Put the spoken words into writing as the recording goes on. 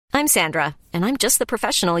I'm Sandra, and I'm just the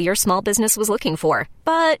professional your small business was looking for.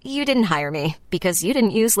 But you didn't hire me because you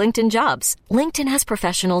didn't use LinkedIn Jobs. LinkedIn has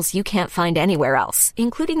professionals you can't find anywhere else,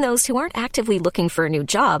 including those who aren't actively looking for a new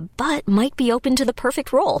job, but might be open to the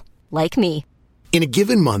perfect role, like me. In a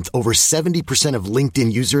given month, over 70% of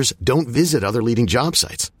LinkedIn users don't visit other leading job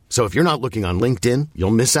sites. So if you're not looking on LinkedIn,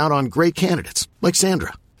 you'll miss out on great candidates like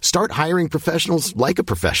Sandra. Start hiring professionals like a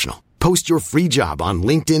professional. Post your free job on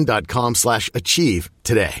linkedin.com/achieve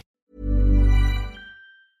today.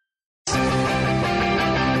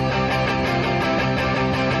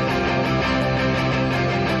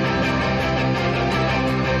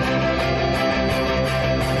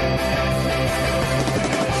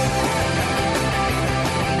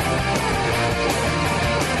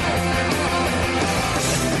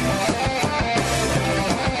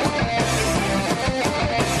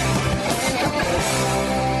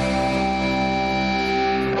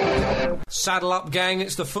 Saddle up, gang,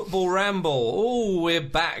 it's the Football Ramble. Oh, we're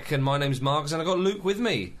back, and my name's Marcus, and I've got Luke with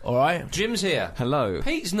me. All right. Jim's here. Hello.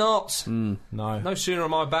 Pete's not. No. No sooner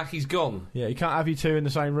am I back, he's gone. Yeah, you can't have you two in the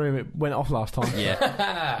same room. It went off last time.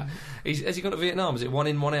 Yeah. Has he gone to Vietnam? Is it one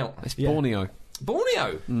in, one out? It's Yeah. Borneo.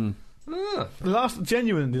 Borneo? The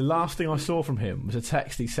last thing I saw from him was a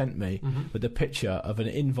text he sent me with a picture of an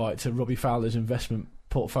invite to Robbie Fowler's investment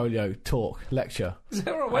portfolio lecture. Is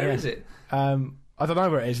that right? Where is it? I don't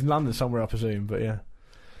know where it is, in London somewhere, I presume, but yeah.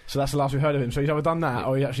 So that's the last we've heard of him. So he's either done that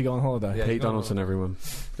or he's actually gone on holiday. Yeah, Pete Donaldson, everyone.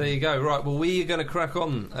 There you go. Right, well, we are going to crack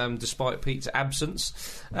on despite Pete's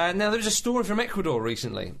absence. Now, there was a story from Ecuador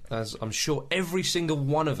recently, as I'm sure every single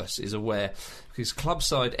one of us is aware, because club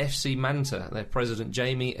side FC Manta, their president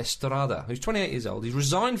Jaime Estrada, who's 28 years old, he's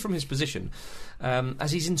resigned from his position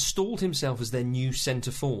as he's installed himself as their new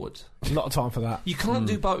centre forward. A lot of time for that. You can't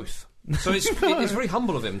do both. So it's very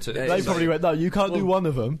humble of him to... They probably went, no, you can't do one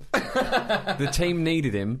of them. The team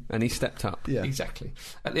needed him, and he stepped up. Yeah. Exactly.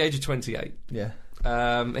 At the age of 28. Yeah.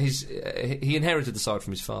 He inherited the side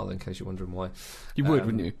from his father, in case you're wondering why. You would,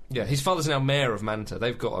 wouldn't you? Yeah, his father's now mayor of Manta.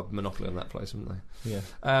 They've got a monopoly on that place, haven't they? Yeah.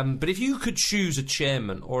 But if you could choose a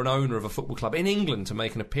chairman or an owner of a football club in England to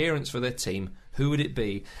make an appearance for their team, who would it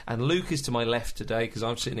be? And Luke is to my left today, because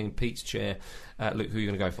I'm sitting in Pete's chair. Luke, who are you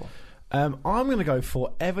going to go for? I'm going to go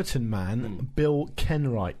for Everton man Bill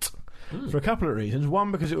Kenwright. For a couple of reasons.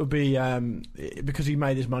 One, because it would be because he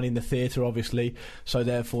made his money in the theatre, obviously, so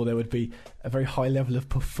therefore there would be a very high level of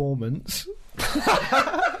performance.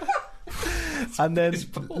 And then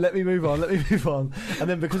let me move on. And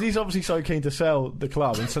then because he's obviously so keen to sell the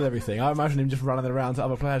club and sell everything, I imagine him just running around to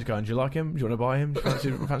other players going, do you like him? Do you want to buy him?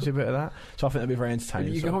 Fancy a bit of that? So I think that'd be very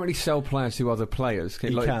entertaining. You can't really sell players to other players.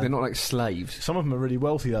 You can. They're not like slaves. Some of them are really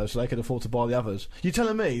wealthy though, so they can afford to buy the others. You're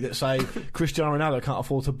telling me that, say, Cristiano Ronaldo can't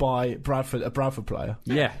afford to buy a Bradford player?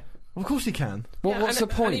 Yeah. Well, of course he can. What's the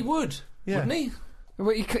point? And he would, wouldn't he?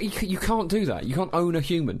 Well, you can't do that. You can't own a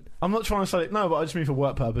human. I'm not trying to say it, no, but I just mean for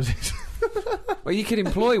work purposes. Well, you could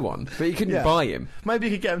employ one, but you couldn't buy him. Maybe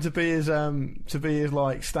you could get him to be his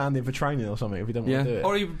like stand-in for training or something if he don't want to do it.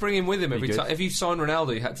 Or you bring him with him every time. If you sign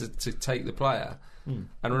Ronaldo, you had to take the player, and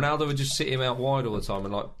Ronaldo would just sit him out wide all the time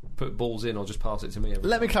and like put balls in or just pass it to me.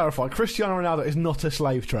 Let me clarify: Cristiano Ronaldo is not a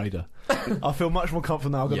slave trader. I feel much more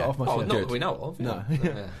confident now. I've got it off my chest. Not that we know of. No,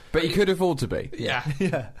 but he could afford to be.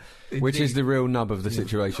 Yeah. Which is the real nub of the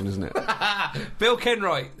situation, isn't it? Bill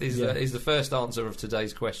Kenwright is the first answer of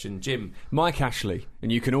today's question. Jim. Mike Ashley,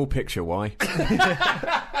 and you can all picture why.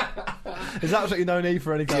 There's absolutely no need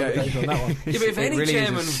for any clarification on that one. But if any really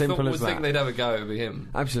chairman would think they'd have a go, it would be him.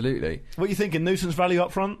 Absolutely. What are you thinking? Nuisance value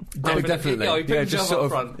up front? Oh, definitely. Yeah, just sort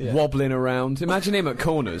of wobbling around. Imagine him at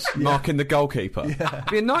corners, marking the goalkeeper. It'd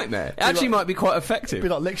be a nightmare. It actually might be quite effective. Be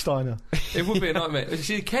like Lichtsteiner. It would be a nightmare.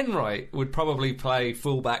 See, Kenwright would probably play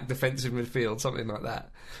full-back, defensive midfield, something like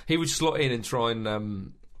that. He would slot in and try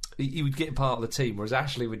and... he would get part of the team, whereas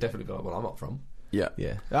Ashley would definitely be like, well, I'm up front. Yeah.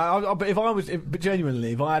 But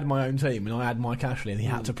genuinely, if I had my own team and I had Mike Ashley and he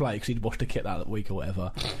had to play because he'd washed the kit that week or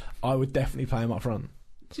whatever, I would definitely play him up front.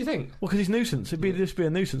 Do you think? Well, because he's nuisance. It'd just be a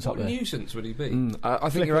nuisance up there. What nuisance would he be? I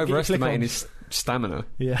think you're overestimating his stamina.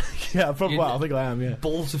 Yeah, probably. Well, I think I am. Yeah,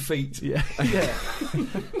 ball to feet. Yeah.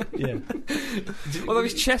 Although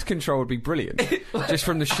his chest control would be brilliant, just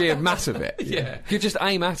from the sheer mass of it. Yeah, you could just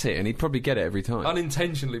aim at it and he'd probably get it every time.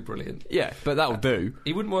 Unintentionally brilliant. Yeah, but that'll do.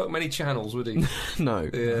 He wouldn't work many channels, would he? No.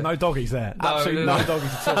 Yeah. No doggies there. No, absolutely no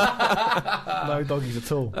doggies at all. No doggies at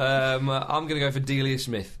all. I'm going to go for Delia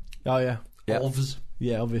Smith. Oh yeah. Ovs.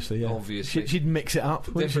 Yeah, obviously. Yeah, Obviously. She'd mix it up.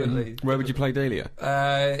 wouldn't she? Definitely. Where would you play Delia?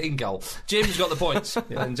 In goal. Jim's got the points,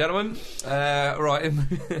 and gentlemen. Right,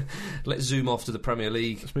 let's zoom off to the Premier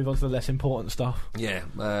League. Let's move on to the less important stuff. Yeah,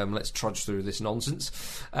 let's trudge through this nonsense.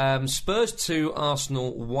 Spurs 2,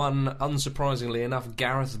 Arsenal 1. Unsurprisingly enough,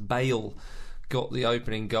 Gareth Bale got the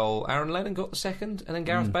opening goal. Aaron Lennon got the second, and then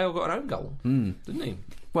Gareth Bale got an own goal, didn't he?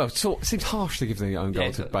 Well, it seems harsh to give the own goal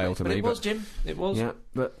to Bale to but me. It was, Jim. It was. Yeah,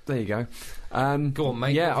 but there you go. Go on,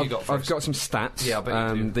 mate. Yeah, what have you got for I've us? got some stats. Yeah, I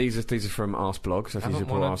bet you do. These are from Arseblog, so if you Haven't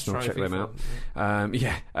support won a Arsenal, check trophy them for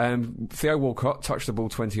out. Theo Walcott touched the ball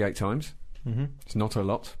 28 times. It's not a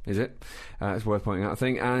lot, is it? It's worth pointing out, I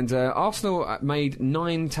think. And Arsenal made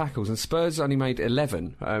 9 tackles, and Spurs only made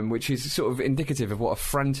 11, which is sort of indicative of what a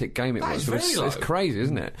frantic game it was. It's crazy,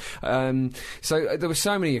 isn't it? So there were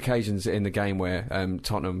so many occasions in the game where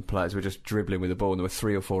Tottenham players were just dribbling with the ball, and there were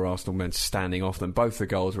 3 or 4 Arsenal men standing off them. Both the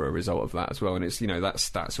goals were a result of that as well, and it's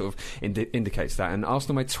that sort of indicates that. And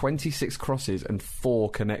Arsenal made 26 crosses and 4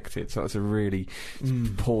 connected, so that's a really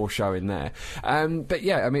poor showing there. But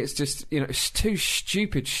yeah, I mean, it's just it's 2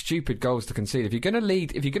 stupid goals to concede. If you're going to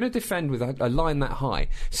lead, if you're going to defend with a line that high,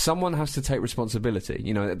 someone has to take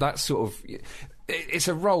responsibility. That's sort of. It's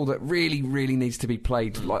a role that really, really needs to be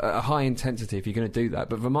played at a high intensity if you're going to do that.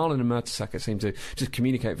 But Vermaelen and Mertesacker seem to just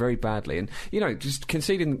communicate very badly, and just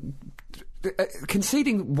conceding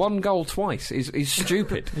 1 goal twice is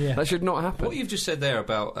stupid. Yeah. That should not happen. What you've just said there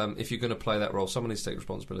about if you're going to play that role, someone needs to take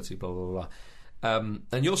responsibility. Blah blah blah.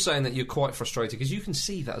 And you're saying that you're quite frustrated because you can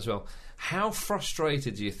see that as well. How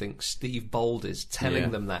frustrated do you think Steve Bold is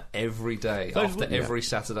telling them that every day after every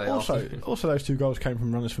Saturday? Also, those 2 goals came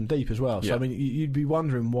from runners from deep as well. So I mean, you'd be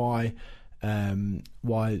wondering why no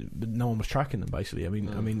one was tracking them. Basically, I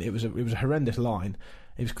mean, it was a horrendous line.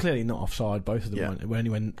 It was clearly not offside. Both of them weren't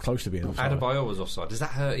anywhere close to being offside. Adebayor was offside. Does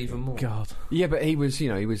that hurt even more? God. Yeah, but he was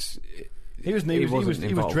dreadful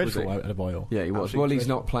at a boil. Yeah, he was. Absolutely Well, he's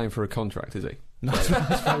dreadful. not playing for a contract, is he? No.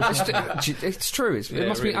 It's true. It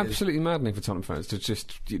must really be absolutely maddening for Tottenham fans to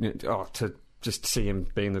just to see him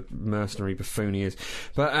being the mercenary buffoon he is.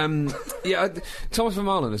 But Thomas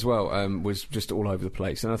Vermaelen as well was just all over the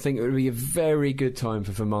place, and I think it would be a very good time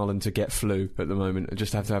for Vermaelen to get flu at the moment and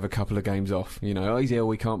just have to have a couple of games off. He's ill,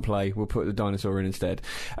 we can't play, we'll put the dinosaur in instead,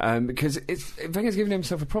 because Wenger's giving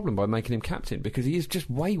himself a problem by making him captain because he is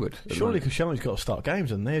just wayward. Surely Koscielny's got to start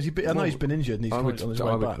games, hasn't he? I know he's been injured and he's on his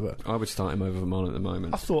way back. But I would start him over Vermaelen at the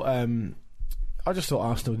moment. I just thought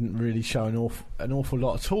Arsenal didn't really show an awful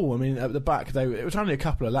lot at all. I mean, at the back, it was only a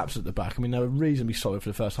couple of laps at the back. I mean, they were reasonably solid for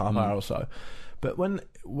the first half hour or so. But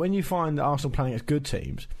when you find Arsenal playing against good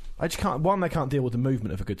teams, they can't deal with the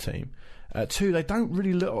movement of a good team. 2, they don't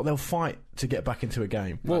really look like they'll fight to get back into a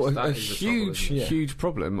game. Well, a huge huge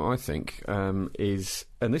problem, I think, is,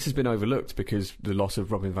 and this has been overlooked because the loss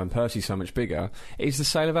of Robin van Persie is so much bigger, is the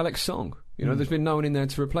sale of Alex Song. There's been no one in there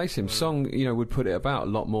to replace him. Song, would put it about a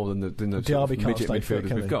lot more than the sort of midget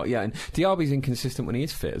midfielders we've got. Yeah, and Diaby's inconsistent when he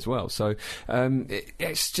is fit as well. So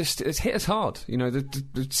it's hit us hard.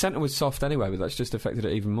 The centre was soft anyway, but that's just affected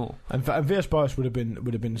it even more. And Villas-Boas would have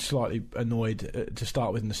been slightly annoyed to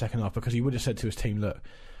start with in the second half because he would have said to his team, "Look,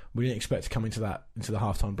 we didn't expect to come into the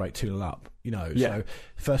half-time break 2-0 up, So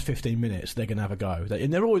first 15 minutes they're going to have a go.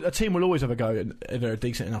 A team will always have a go, and they're a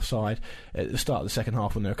decent enough side at the start of the second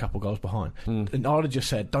half when they're a couple of goals behind. And I'd have just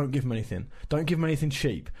said, don't give them anything. Don't give them anything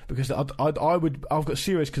cheap, because I've got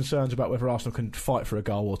serious concerns about whether Arsenal can fight for a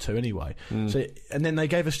goal or 2 anyway. So, and then they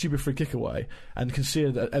gave a stupid free kick away and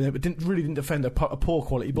conceded, and they didn't defend a poor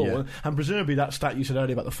quality ball. Yeah. And presumably that stat you said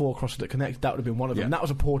earlier about the 4 crosses that connected, that would have been one of them. Yeah. And that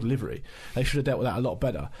was a poor delivery. They should have dealt with that a lot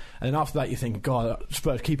better. And then after that, you think, God,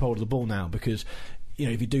 Spurs keep hold of the ball now, because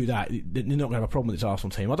if you do that, they're not going to have a problem with this Arsenal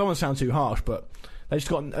team. I don't want to sound too harsh, but they just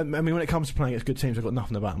got. I mean, when it comes to playing against good teams, they've got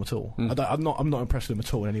nothing about them at all. I'm not impressed with them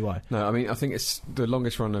at all in any way. No, I mean, I think it's the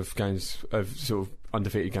longest run of games, of sort of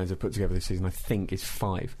undefeated games they've put together this season. I think is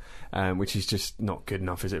 5, which is just not good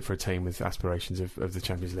enough, is it, for a team with aspirations of the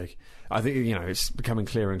Champions League? I think it's becoming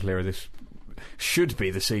clearer and clearer. This should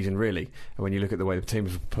be the season, really, when you look at the way the team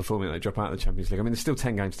is performing. They drop out of the Champions League. I mean, there's still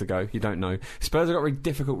 10 games to go. You don't know. Spurs have got a very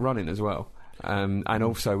difficult run in as well. And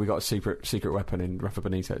also we got a secret weapon in Rafa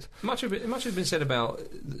Benitez. Much has been said about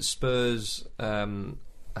Spurs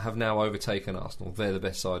have now overtaken Arsenal. They're the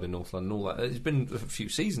best side in North London. All that. It's been a few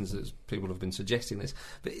seasons that people have been suggesting this.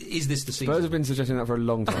 But is this the season? Spurs have been suggesting that for a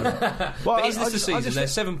long time. But is this the season? They're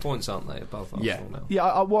 7 points, aren't they, above Arsenal now? Yeah.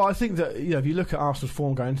 I think that if you look at Arsenal's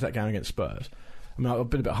form going into that game against Spurs, I mean, I've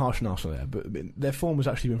been a bit harsh on Arsenal there, but their form has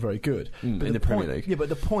actually been very good. But in the Premier League. Yeah, but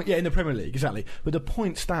the point... Yeah, in the Premier League, exactly. But the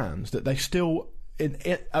point stands that they still...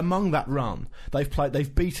 among that run,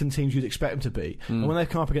 they've beaten teams you'd expect them to beat, and when they've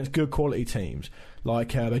come up against good quality teams,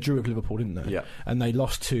 like they drew with Liverpool, didn't they? Yeah. And they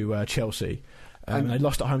lost to Chelsea. And they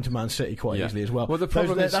lost at home to Man City quite easily as well. Well, the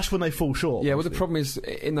problem is that's when they fall short. Yeah, well, the problem is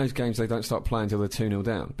in those games they don't start playing until they're 2-0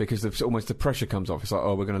 down because almost the pressure comes off. It's like,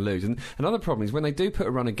 oh, we're going to lose. And another problem is when they do put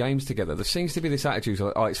a run of games together, there seems to be this attitude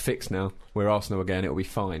like, oh, it's fixed now. We're Arsenal again. It'll be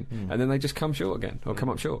fine. And then they just come short again or come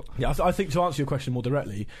up short. Yeah, I think to answer your question more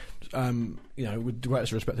directly, with the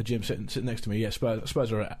greatest respect to Jim sitting next to me, yeah,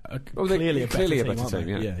 Spurs are clearly a better team.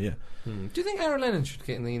 Yeah. Do you think Aaron Lennon should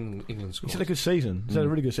get in the England squad? He's had a good season. He's had a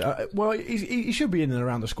really good season. Well, he should be in and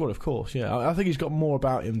around the squad, of course. Yeah, I think he's got more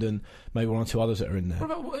about him than maybe one or two others that are in there.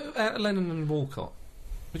 What about Lennon and Walcott?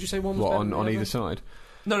 Would you say one was better than on the either other? side?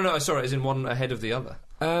 No. Sorry, as in one ahead of the other.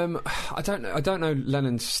 I don't know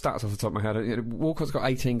Lennon's stats off the top of my head. Walcott's got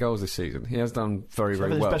 18 goals this season. He has done very well.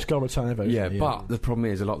 His best goal return ever. Yeah, but the problem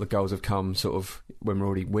is a lot of the goals have come sort of when we're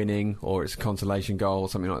already winning, or it's a consolation goal or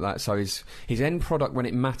something like that. So his end product when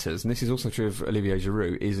it matters, and this is also true of Olivier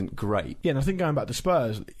Giroud, isn't great. Yeah, and I think going back to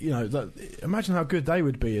Spurs, imagine how good they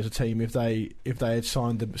would be as a team if they had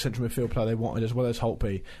signed the central midfield player they wanted as well as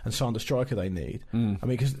Holtby and signed the striker they need.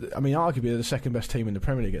 Arguably they're the second best team in the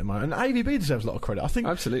Premier League at the moment, and AVB deserves a lot of credit.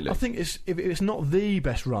 Absolutely. I think if it's not the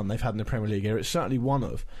best run they've had in the Premier League here, it's certainly one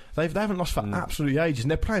of. They haven't lost for absolutely ages,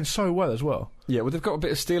 and they're playing so well as well. Yeah, well, they've got a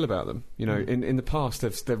bit of steel about them. In the past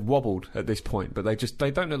they've wobbled at this point, but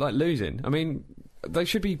they don't look like losing. I mean, they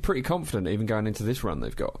should be pretty confident even going into this run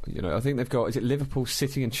they've got. I think they've got, is it Liverpool,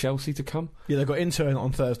 City and Chelsea to come? Yeah, they've got Inter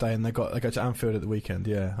on Thursday, and they go to Anfield at the weekend.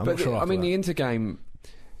 Yeah, I'm not sure. The Inter game,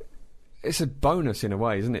 it's a bonus in a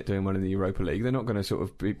way, isn't it, doing one in the Europa League? They're not going to sort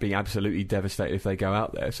of be absolutely devastated if they go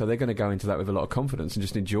out there, so they're going to go into that with a lot of confidence and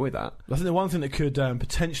just enjoy that. I think the one thing that could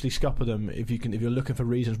potentially scupper them, if you're looking for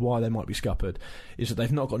reasons why they might be scuppered, is that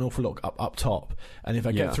they've not got an awful lot up top, and if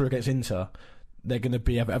they get through against Inter, they're going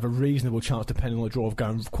to have a reasonable chance, depending on the draw, of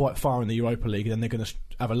going quite far in the Europa League, and then they're going to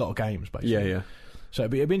have a lot of games, basically. Yeah. So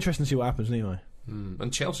it'd be interesting to see what happens anyway.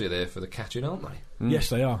 And Chelsea are there for the catching, aren't they? Yes,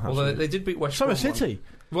 they are. Well, they did beat West Brom. So are City.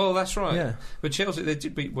 Well, that's right. Yeah. But Chelsea, they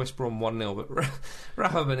did beat West Brom 1-0, but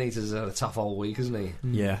Rafa Benitez has had a tough old week, hasn't he?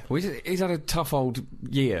 Yeah. Well, he's had a tough old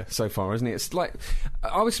year so far, hasn't he? It's like,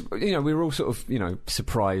 we were all sort of,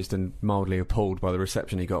 surprised and mildly appalled by the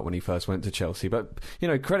reception he got when he first went to Chelsea. But,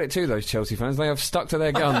 credit to those Chelsea fans, they have stuck to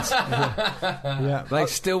their guns. Yeah. They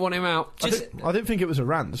still want him out. I didn't think it was a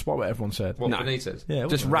rant, despite what everyone said. What, Benitez? Yeah.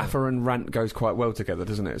 Just Rafa and rant goes quite well together,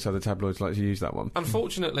 doesn't it? So the tabloids like to use that one.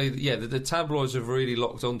 Unfortunately, the tabloids have really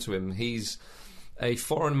locked onto him. He's a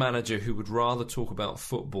foreign manager who would rather talk about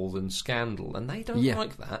football than scandal, and they don't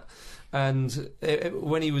like that. And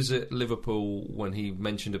when he was at Liverpool, when he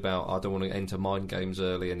mentioned about, I don't want to enter mind games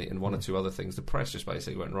early, and one or two other things, the press just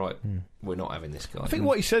basically went, right, we're not having this guy. I think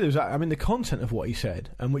what he said was, the content of what he said,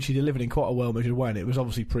 and which he delivered in quite a well-measured way, and it was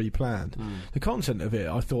obviously pre-planned. The content of it,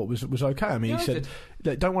 I thought, was okay. He said,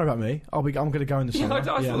 don't worry about me, I'm going to go in the summer. I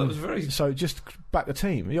thought that was very... So just back the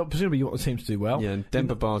team. Presumably you want the team to do well. Yeah, and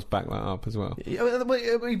Demba Ba's back that up as well.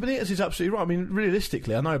 Benitez is absolutely right.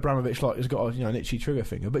 Realistically, I know Abramovich has got an itchy trigger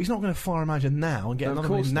finger, but he's not going to fire a manager now and get another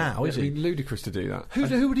one now, is he? It'd be ludicrous to do that.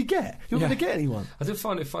 Who would he get? He wasn't going to get anyone. I do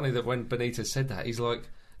find it funny that when Benitez said that,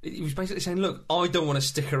 he was basically saying, look, I don't want to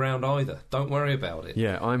stick around either. Don't worry about it.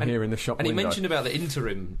 Yeah, I'm here in the shop window. And he mentioned about the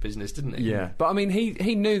interim business, didn't he? Yeah, but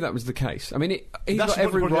he knew that was the case. He's got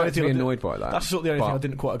every right to be annoyed by that. That's sort of the only thing I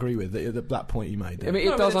didn't quite agree with, that point he made.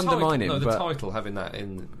 It does undermine him. No, the title, having that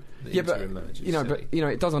in... interim manager,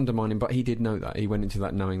 it does undermine him, but he did know that. He went into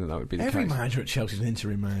that knowing that would be the case. Every manager at Chelsea is an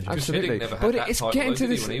interim manager. Absolutely. But it's getting to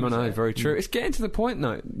this... very true. It's getting to the point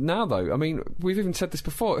now, though. We've even said this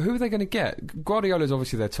before. Who are they going to get? Guardiola's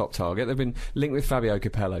obviously their top target. They've been linked with Fabio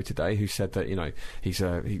Capello today, who said that,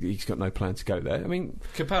 he's got no plan to go there.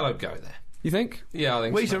 Capello go there. You think? Yeah, I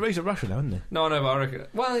think so. He's a Russian now, isn't he? No, but I reckon...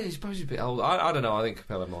 Well, he's probably a bit old. I don't know. I think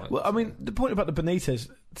Capello might. Well, the point about the Benitez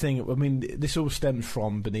thing, this all stems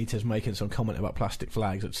from Benitez making some comment about plastic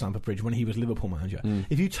flags at Stamford Bridge when he was Liverpool manager.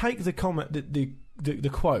 If you take the comment, the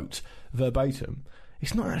quote verbatim,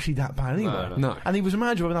 it's not actually that bad anyway. No. And he was a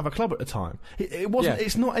manager of another club at the time. It wasn't. Yeah.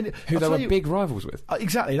 It's not. Who they were big rivals with.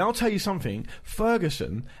 Exactly. And I'll tell you something.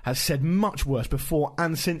 Ferguson has said much worse before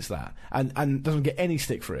and since that, and doesn't get any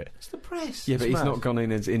stick for it. It's the press. Yeah, but he's not gone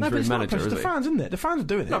in as interim manager, is he? It's the fans, isn't it? The fans are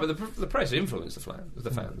doing it. No, but the press influence the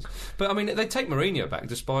fans. But they take Mourinho back,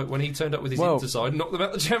 despite when he turned up with his Inter side and knocked them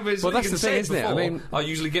out the Champions League. Well, that's the thing, isn't it? I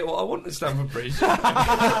usually get what I want at Stamford Bridge.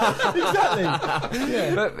 Exactly.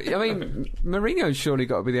 Yeah. But Mourinho's surely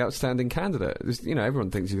got to be the outstanding candidate.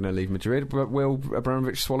 Everyone thinks he's going to leave Madrid, but will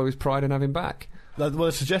Abramovich swallow his pride and have him back?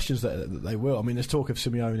 the suggestions that they will. I mean, there's talk of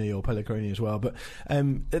Simeone or Pellegrini as well. But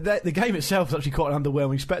the game itself is actually quite an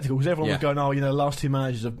underwhelming spectacle because everyone was going, the last two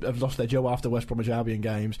managers have lost their job after West Bromwich Albion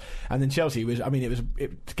games. And then Chelsea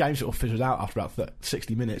the game sort of fizzled out after about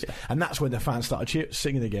 60 minutes. Yeah. And that's when the fans started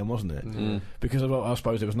singing again, wasn't it? Mm. Because I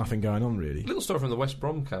suppose there was nothing going on, really. Little story from the West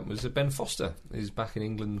Brom camp was that Ben Foster is back in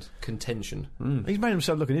England contention. Mm. He's made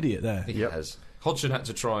himself look an idiot there. He has. Hodgson had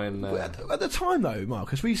to try and... At the time, though,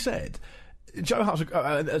 Mark, as we said... Joe Hart's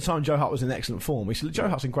at the time Joe Hart was in excellent form. We said Joe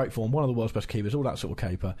Hart's in great form, one of the world's best keepers, all that sort of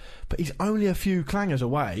caper. But he's only a few clangers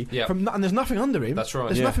away from, and there's nothing under him. That's right.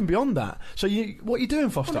 There's nothing beyond that. So what are you doing,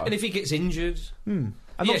 Foster? And if he gets injured,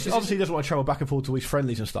 and obviously he doesn't want to travel back and forth to his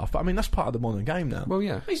friendlies and stuff. But I mean that's part of the modern game now. Well,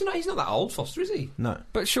 yeah, he's not that old, Foster, is he? No,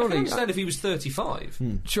 but surely I can understand if he was 35.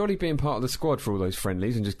 Surely being part of the squad for all those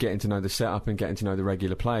friendlies and just getting to know the setup and getting to know the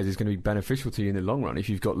regular players is going to be beneficial to you in the long run if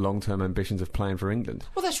you've got long-term ambitions of playing for England.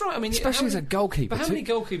 Well, that's right. I mean, especially as a goalkeeper. But how many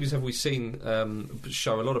goalkeepers have we seen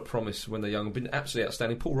show a lot of promise when they're young? Been absolutely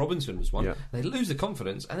outstanding. Paul Robinson was one. Yeah. They lose the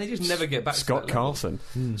confidence and they just never get back. Scott to that Carlson.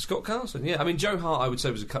 Scott Carlson. Yeah, I mean Joe Hart, I would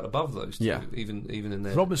say was a cut above those two. Yeah, even in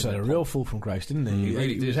their Robinson had a real fall from grace, didn't he?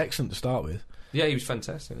 He was excellent to start with. Yeah, he was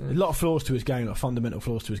fantastic. Yeah. A lot of flaws to his game, like fundamental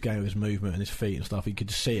flaws to his game, with his movement and his feet and stuff. You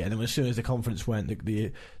could see it, and then as soon as the confidence went,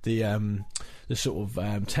 the sort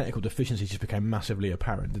of technical deficiencies just became massively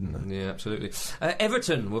apparent, didn't they? Yeah, absolutely.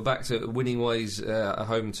 Everton were back to winning ways at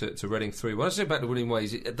home to Reading 3-1. When I say back to winning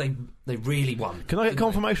ways, they really won. Can I get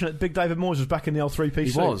confirmation that Big David Moyes was back in the old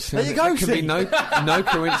 3-piece suit? He was. There you go. It could be no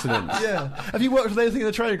coincidence. Yeah. Have you worked with anything in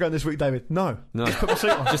the training ground this week, David? No. Just put my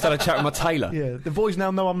suit on. Just had a chat with my tailor. Yeah. The boys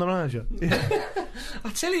now know I'm the manager. Yeah.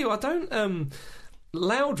 I tell you, I don't.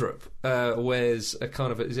 Laudrup wears a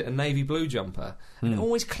kind of a navy blue jumper, and it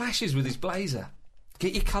always clashes with his blazer.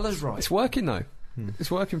 Get your colours right. It's working though.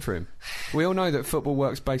 It's working for him. We all know that football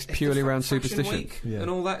works based purely around superstition and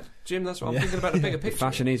all that, Jim. That's what I'm thinking about. The bigger picture.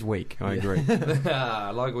 Fashion is weak. I agree.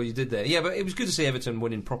 I like what you did there. Yeah, but it was good to see Everton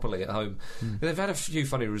winning properly at home. They've had a few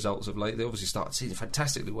funny results of late. They obviously started season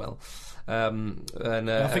fantastically well. I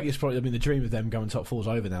think it's probably the dream of them going top four's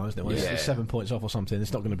over now, isn't it? Well, it's 7 points off or something.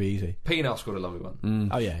 It's not going to be easy. Pienaar scored a lovely one.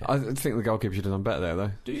 Oh yeah. I think the goalkeeper should have done better there,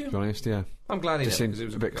 though. Do you? To be honest, yeah. I'm glad he just seemed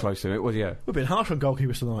a bit close to it. Well, yeah. We've been harsh on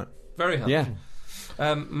goalkeepers tonight. Very harsh. Yeah.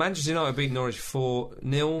 Manchester United beat Norwich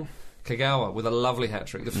 4-0. Kagawa with a lovely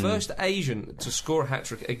hat-trick. The first Asian to score a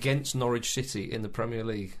hat-trick against Norwich City in the Premier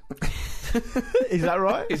League. Is that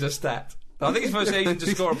right? Is a stat. I think it's the first Asian to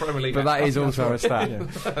score a Premier League. But that is also a stat.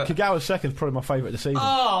 Kagawa's second is probably my favourite of the season.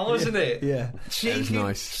 Oh, wasn't it? Yeah. Cheeky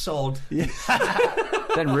nice. sod. Yeah.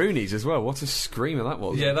 Then Rooney's as well. What a screamer that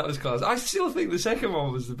was. Yeah, that was class. I still think the second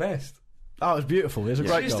one was the best. Oh, it was beautiful. It was a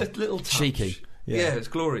great goal. Just a little touch. Cheeky. Yeah, it's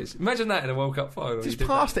glorious. Imagine that in a World Cup final. Just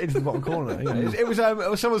passed it into the bottom corner. You know. It was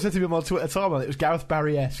someone said to me on my Twitter timeline, it was Gareth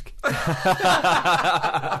Barry-esque.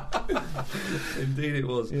 Indeed it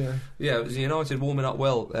was. Yeah, it was United warming up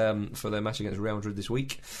well for their match against Real Madrid this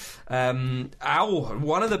week. One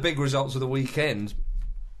of the big results of the weekend.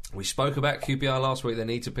 We spoke about QPR last week. They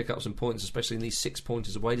need to pick up some points, especially in these 6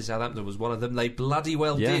 pointers away to Southampton was one of them. They bloody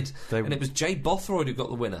well did. And it was Jay Bothroyd who got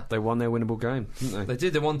the winner. They won their winnable game, didn't they? They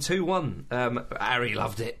did. They won 2-1. Harry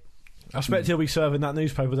loved it. I expect he'll be serving that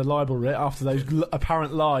newspaper with a libel writ after those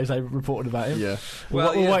apparent lies they reported about him. Yeah.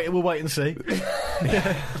 We'll wait and see.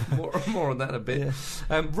 More on that in a bit.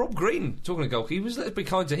 Yeah. Rob Green, talking of goalkeepers, let's be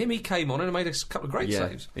kind to him. He came on and made a couple of great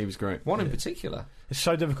saves. He was great. One in particular. It's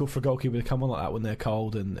so difficult for a goalkeeper to come on like that when they're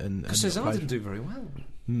cold and Cesar didn't do very well.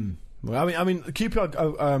 Well, I mean, QPR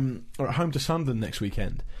are at home to Sunderland next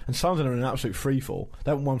weekend, and Sunderland are in an absolute freefall.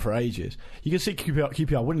 They haven't won for ages. You can see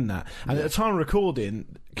QPR winning that, and at the time of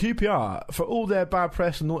recording, QPR, for all their bad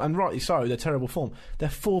press and rightly so, their terrible form, they're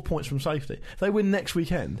 4 points from safety. If they win next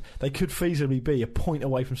weekend, they could feasibly be a point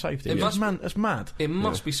away from safety. That's mad. It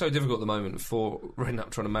must be so difficult at the moment for Redknapp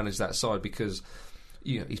trying to manage that side because.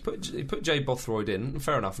 You know, he put Jay Bothroyd in,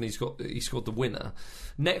 fair enough, and he scored the winner.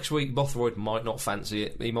 Next week, Bothroyd might not fancy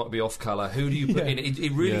it. He might be off colour. Who do you put in?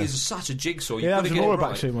 It really is such a jigsaw. You've got to get it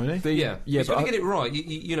right. Soon, won't he? He's got to get it right.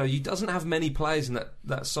 You know, he doesn't have many players in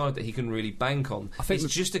that side that he can really bank on. I think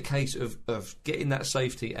it's just a case of getting that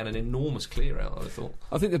safety and an enormous clear out. I thought.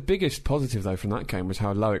 I think the biggest positive though from that game was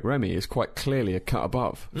how Loic Remy is quite clearly a cut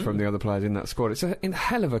above from the other players in that squad. It's a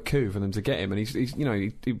hell of a coup for them to get him, and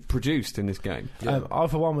he produced in this game. Yeah. I,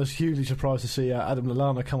 for one, was hugely surprised to see Adam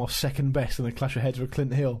Lallana come off second best in the clash of heads with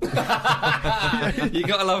Clint Hill. You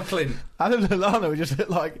got to love Clint. Adam Lallana just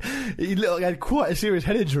looked like he had quite a serious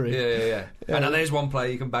head injury. Yeah. And there's one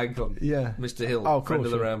player you can bank on. Yeah. Mr. Hill, of friend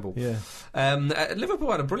course, of the Ramble. Yeah.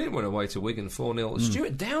 Liverpool had a brilliant win away to Wigan, 4-0.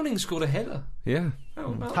 Stuart Downing scored a header. Yeah.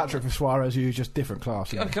 Hat-trick for Suarez, who's just different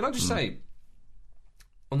class. Can I just say,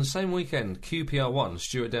 on the same weekend, QPR won,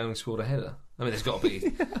 Stuart Downing scored a header. I mean, there's got to be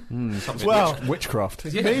something. Well, witchcraft.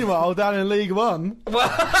 Yeah. Meanwhile, down in League One...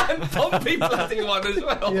 and Pompey bloody won as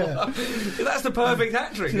well. Yeah. That's the perfect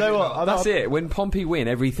hat-trick. You know what? That's it. When Pompey win,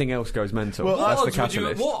 everything else goes mental. Well, that's the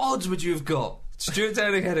catalyst. What odds would you have got? Stuart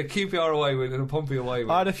Downing had a QPR away win and a Pompey away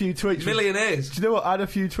win. I had a few tweets. Millionaires. Do you know what? I had a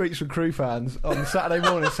few tweets from Crew fans on Saturday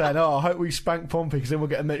morning saying, I hope we spank Pompey because then we'll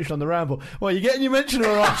get a mention on the Ramble. Well, you're getting your mention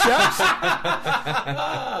all right, chaps.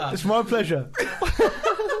 It's my pleasure.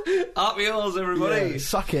 Up yours, everybody. Yeah,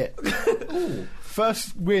 suck it.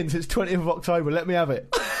 First win since 20th of October. Let me have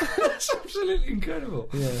it. That's absolutely incredible.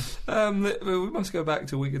 Yeah. We must go back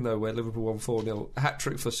to Wigan, though, where Liverpool won 4-0.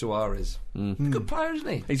 Hat-trick for Suarez. Good player, isn't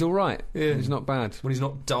he? He's all right. Yeah. He's not bad. When he's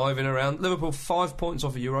not diving around. Liverpool 5 points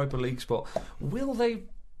off a Europa League spot. Will they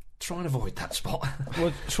try and avoid that spot?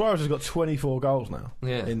 Well, Suarez has got 24 goals now.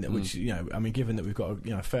 Yeah. Which, I mean, given that we've got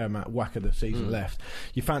a fair amount whack of the season left,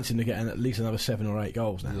 you fancy him to get at least another 7 or 8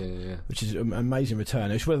 goals now. Yeah. Which is an amazing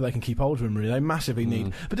return. It's whether they can keep hold of him, really. They massively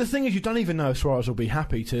need. But the thing is, you don't even know if Suarez will be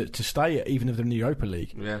happy to stay even if they're in the Europa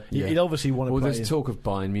League. Yeah. He'd obviously want to Well, play. there's talk of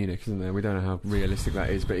Bayern Munich, isn't there? We don't know how realistic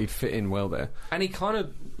that is, but he'd fit in well there. And he kind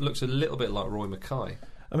of looks a little bit like Roy Mackay.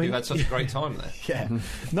 I mean, who had such a great time there. Yeah.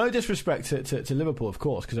 No disrespect to Liverpool, of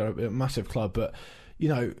course, because they're a massive club, but, you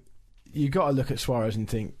got to look at Suarez and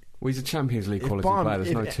think... Well, he's a Champions League quality player,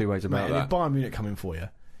 there's no two ways about that. If Bayern Munich come in for you,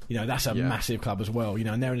 that's a massive club as well,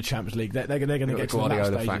 and they're in the Champions League, they're going to get to the last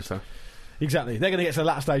stages. Factor. Exactly. They're going to get to the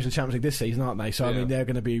last stage of the Champions League this season, aren't they? So, I mean, they're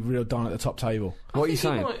going to be real down at the top table. What are you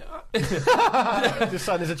saying? Just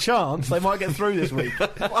saying there's a chance they might get through this week.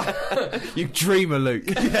 You dreamer, Luke.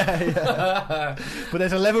 Yeah. But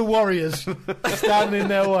there's 11 warriors standing in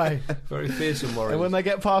their way. Very fearsome warriors. And when they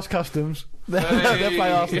get past customs, they'll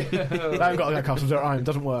play Arsenal. They haven't got to go customs at home. It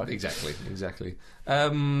doesn't work. Exactly.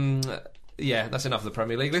 Yeah, that's enough of the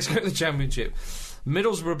Premier League. Let's go to the Championship.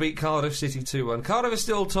 Middlesbrough beat Cardiff City 2-1. Cardiff are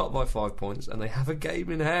still top by 5 points, and they have a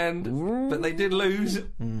game in hand, but they did lose.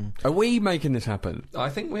 Are we making this happen? I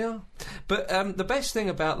think we are. But the best thing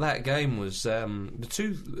about that game was the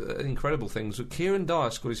two incredible things were Kieran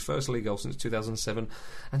Dyer scored his first league goal since 2007,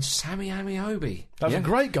 and Sammy Amiobi. That was a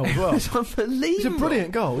great goal as well. It's unbelievable. It's a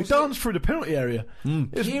brilliant goal. He danced through the penalty area.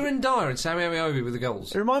 Kieran Dyer and Sammy Amiobi with the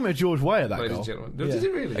goals. It reminded me of George Weah, that Ladies goal. and gentlemen. Did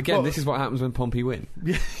it really? Again, this is what happens when Pompey win.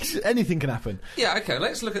 Yeah, anything can happen. Yeah, okay,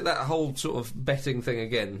 let's look at that whole sort of betting thing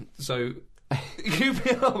again. So,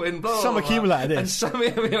 QPR win, blah, blah, Some blah, accumulated and Sammy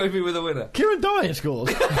Amiobi with a winner. Kieran Dyer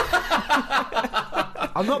scores.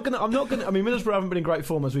 I'm not gonna. I mean, Middlesbrough haven't been in great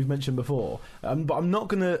form as we've mentioned before, but I'm not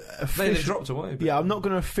gonna. They dropped away. Yeah, I'm not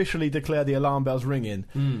going to officially declare the alarm bells ringing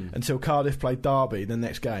until Cardiff play Derby the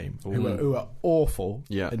next game, who are awful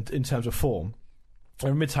in terms of form.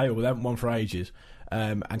 They're mid-table, they haven't won for ages,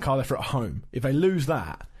 and Cardiff are at home. If they lose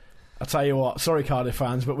that, I'll tell you what, sorry Cardiff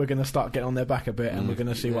fans, but we're going to start getting on their back a bit and we're going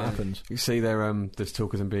to see what happens. You see there's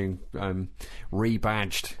talk of them being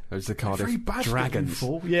rebadged as the Cardiff Dragons.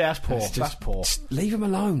 Yeah, that's poor. That's poor. Leave them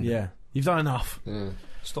alone. Yeah, you've done enough. Yeah.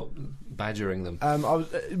 Stop badgering them.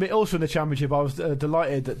 But also in the Championship, I was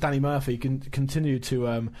delighted that Danny Murphy continued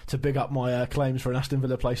to big up my claims for an Aston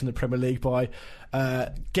Villa place in the Premier League by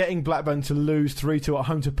getting Blackburn to lose 3-2 at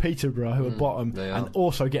home to Peterborough, who are bottom, and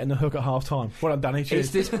also getting the hook at half time. Well done, Danny.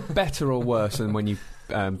 Cheers. Is this better or worse than when you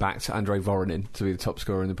backed Andre Voronin to be the top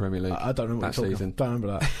scorer in the Premier League? I don't remember that season. Don't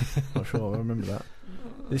remember that. Not sure. I remember that.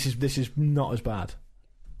 This is not as bad.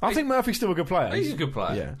 I think Murphy's still a good player. He's a good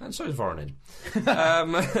player, yeah. And so is Voronin.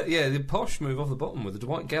 The Posh move off the bottom with the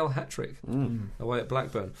Dwight Gale hat-trick away at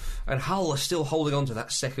Blackburn. And Hull are still holding on to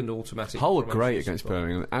that second automatic. Hull were great against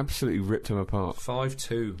Birmingham. Absolutely ripped them apart.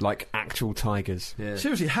 5-2. Like actual tigers. Yeah.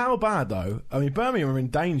 Seriously, how bad, though? I mean, Birmingham are in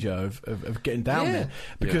danger of getting down there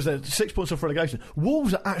because they're 6 points off relegation.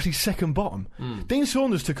 Wolves are actually second bottom. Dean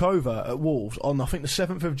Saunders took over at Wolves on, I think, the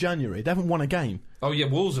 7th of January. They haven't won a game. Oh, yeah,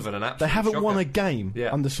 Wolves have had an absolute They haven't shocker. won a game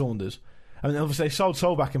under Saunders. I mean, obviously, they sold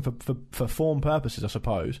Solback in for form purposes, I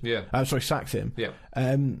suppose. Yeah. Sacked him. Yeah.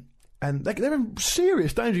 And they're in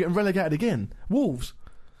serious danger of getting relegated again. Wolves.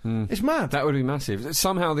 It's mad. That would be massive.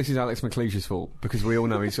 Somehow this is Alex McLeish's fault, because we all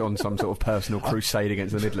know he's on some sort of personal crusade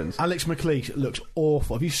against the Midlands. Alex McLeish looks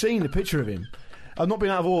awful. Have you seen the picture of him? I'm not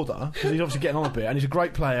being out of order because he's obviously getting on a bit, and he's a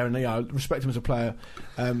great player, and I respect him as a player.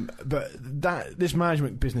 But this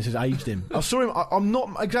management business has aged him. I saw him. I'm not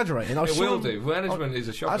exaggerating. It will do. Management is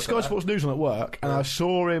a shock. I had Sky Sports News on at work, and I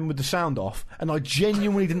saw him with the sound off, and I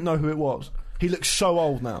genuinely didn't know who it was. He looks so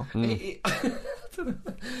old now. Do you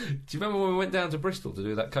remember when we went down to Bristol to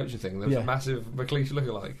do that coaching thing? There was a massive McLeish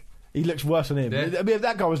lookalike. He looks worse than him. Yeah. I mean,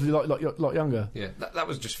 that guy was a lot younger. Yeah, that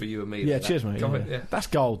was just for you and me. Yeah, cheers, mate. Yeah. That's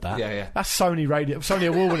gold, that. Yeah. That's Sony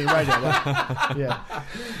award-winning radio, that. Yeah.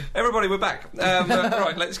 Everybody, we're back.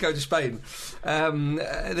 Right, let's go to Spain.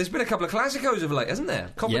 There's been a couple of Clásicos of late, hasn't there?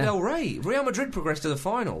 Copa del Rey. Real Madrid progressed to the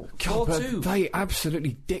final. 4-2. They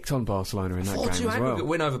absolutely dicked on Barcelona in that game as well. 4-2 aggregate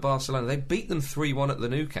win over Barcelona. They beat them 3-1 at the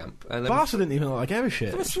Nou Camp. And Barca didn't even look like give a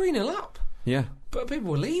shit. They were 3-0 up. Yeah. But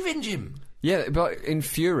people were leaving, Jim. Yeah, but in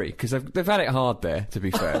fury, because they've had it hard there, to be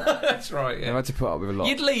fair. That's right, yeah. They've had to put up with a lot.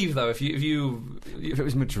 You'd leave, though, if it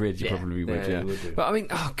was Madrid, you probably would, yeah. Would but, I mean,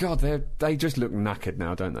 oh, God, they just look knackered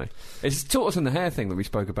now, don't they? It's tortoise and the hare thing that we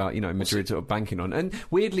spoke about, Madrid sort of banking on. And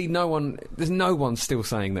weirdly, there's no one still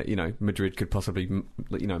saying that, Madrid could possibly,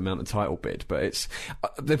 mount a title bid. But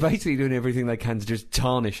they're basically doing everything they can to just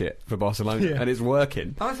tarnish it for Barcelona, and it's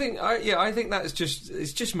working. I think it's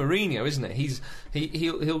just Mourinho, isn't it?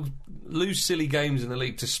 He'll lose silly games in the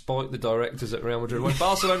league to spite the directors at Real Madrid. When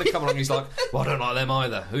Barcelona come along, he's like, well, I don't like them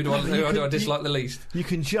either. Who do I dislike the least? You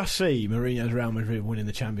can just see Mourinho's Real Madrid winning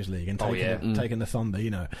the Champions League and taking the thunder,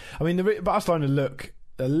 I mean, Barcelona look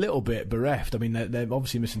a little bit bereft. I mean, they're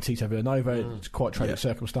obviously missing Tito Villanova. It's quite tragic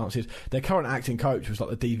circumstances. Their current acting coach was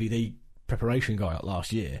like the DVD preparation guy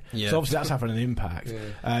last year. Yeah. So obviously that's having an impact.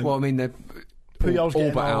 Yeah. Well, I mean, they're all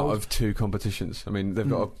but out of 2 competitions. I mean, they've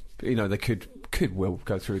got they could well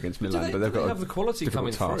go through against Milan, but they've got have the quality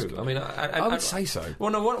coming through. I mean, I would say so.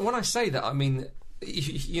 Well, no, when I say that, I mean,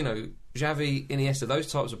 Xavi, Iniesta,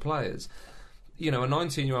 those types of players. A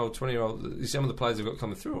 19-year-old, 20-year-old, some of the players they've got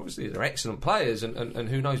coming through, obviously, they're excellent players, and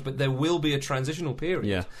who knows, but there will be a transitional period.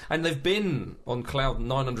 Yeah. And they've been on cloud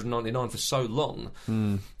 999 for so long.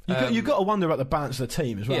 You've got to wonder about the balance of the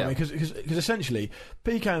team as well, because essentially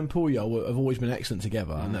Piqué and Puyol have always been excellent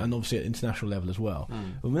together, and obviously at international level as well.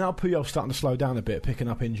 But now Puyol's starting to slow down a bit, picking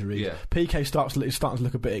up injuries. Piqué is starting to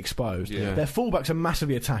look a bit exposed. Their fullbacks are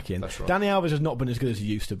massively attacking. That's right. Dani Alves has not been as good as he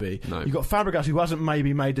used to be. No. You've got Fabregas, who hasn't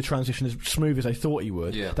maybe made the transition as smooth as they thought he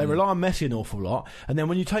would. They rely on Messi an awful lot, and then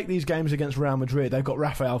when you take these games against Real Madrid, they've got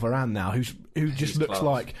Rafael Varane now, who just looks class.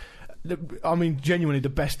 Like, I mean, genuinely the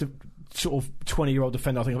best sort of 20-year-old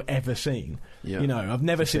defender I think I've ever seen. I've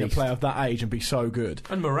never seen a player of that age and be so good.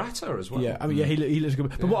 And Morata as well. Yeah, I mean, he looks good.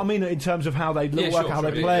 But what I mean in terms of how they how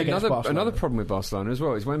they play against Barcelona. Another problem with Barcelona as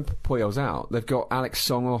well is when Puyol's out, they've got Alex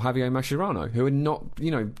Song or Javier Mascherano, who are not,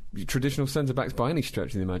 traditional centre-backs by any stretch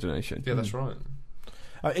of the imagination. Yeah, that's right.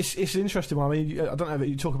 It's an interesting one. I mean, I don't know if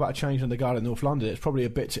you talk about a change in the guard in North London. It's probably a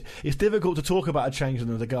bit. It's difficult to talk about a change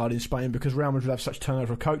in the guard in Spain because Real Madrid have such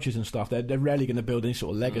turnover of coaches and stuff. They're rarely going to build any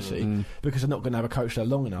sort of legacy because they're not going to have a coach there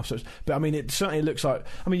long enough. But I mean, it certainly looks like.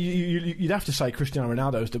 I mean, you'd have to say Cristiano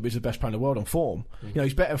Ronaldo is the best player in the world on form.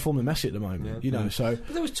 He's better form than Messi at the moment. So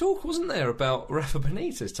but there was talk, wasn't there, about Rafa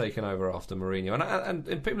Benitez taking over after Mourinho, and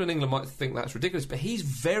people in England might think that's ridiculous, but he's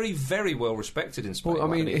very, very well respected in Spain. Well, I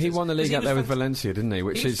mean, he won the league out there with Valencia, didn't he?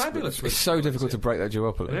 Which is fabulous. It's so difficult to break that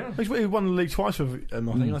duopoly. Yeah. He won the league twice with I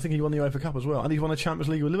think. I think he won the UEFA Cup as well, and he's won the Champions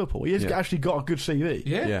League with Liverpool. He's actually got a good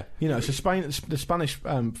CV. So Spain, the Spanish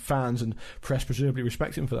fans and press presumably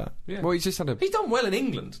respect him for that. Yeah. Well, he's done well in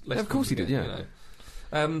England. Of course he did.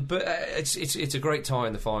 But it's a great tie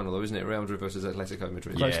in the final, though, isn't it? Real Madrid versus Atletico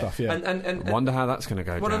Madrid. Great stuff. Yeah. And wonder how that's going to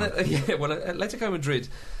go down. Atletico Madrid.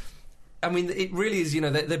 I mean, it really is.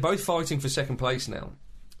 They're both fighting for second place now.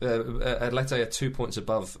 Atleti are 2 points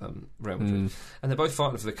above Real Madrid, and they're both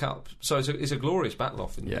fighting for the cup. So it's a glorious battle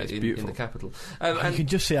off in the capital. And you can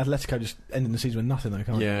just see Atletico just ending the season with nothing, though,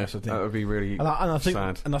 can't you? Yeah, that would be really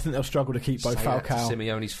sad. And I think they'll struggle to keep both Falcao.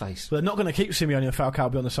 Simeone's face. But they're not going to keep Simeone and Falcao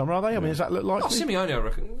beyond the summer, are they? I mean, does that look like? Simeone, I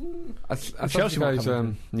reckon. Chelsea goes,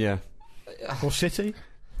 or City.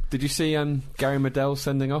 Did you see Gary Medel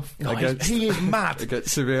sending off? No, he is mad against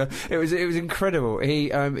Sevilla. It was incredible. He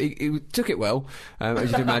took it well,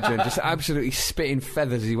 as you'd imagine, just absolutely spitting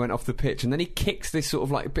feathers as he went off the pitch, and then he kicked this sort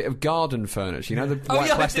of like bit of garden furniture, the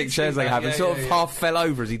white plastic chairs they have, and sort of half fell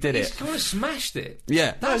over as he did it. He kind of smashed it.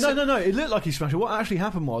 Yeah. No. It looked like he smashed it. What actually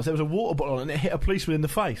happened was there was a water bottle on it and it hit a policeman in the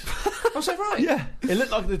face. Was that right? Yeah. It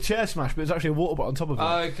looked like the chair smashed, but it was actually a water bottle on top of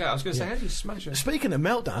it. Okay, I was going to say, how do you smash it? Speaking of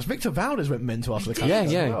meltdowns, Victor Valdez went mental after the cup.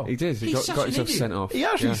 Yeah. well. He did. He He's got such himself an idiot. sent off. He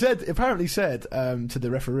actually apparently said to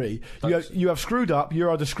the referee, you have screwed up,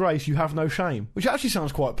 you're a disgrace, you have no shame. Which actually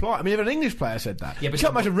sounds quite polite. I mean, if an English player said that, Yeah, you but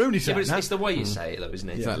can't imagine Rooney Yeah, saying but that. it's the way you say it, though, isn't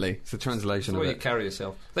it? Exactly. It's the translation The of way you it. carry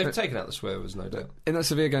yourself. They've taken out the swear words, no doubt. In that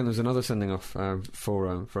Sevilla game, there was another sending off for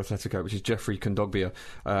Atletico, which is Jeffrey Kondogbia.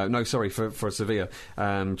 For Sevilla,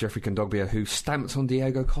 Jeffrey Kondogbia, who stamped on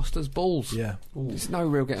Diego Costa's balls. Yeah. There's no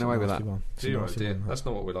real getting away with that. Dear, oh dear. That's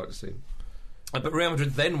not what we'd like to see. But Real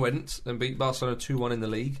Madrid then went and beat Barcelona 2-1 in the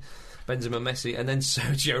league. Benzema, Messi, and then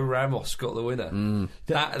Sergio Ramos got the winner. The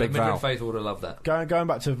Big Madrid Val. faithful would have loved that. Going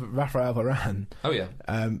back to Rafael Varane. Oh yeah.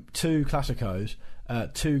 2 Clásicos,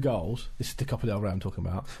 2 goals. This is the Copa del Rey I'm talking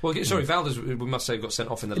about. Well, sorry, Valdez, we must say, got sent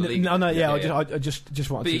off in the league. No, yeah. Yeah. I just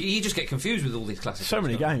wanted But to. you just get confused with all these classics. So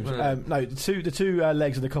many games. Yeah. No, the two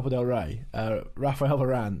legs of the Copa del Rey. Rafael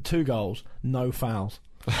Varane, 2 goals, no fouls.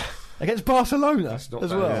 Against Barcelona That's not as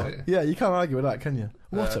bad, well. is it? Yeah, you can't argue with that, can you?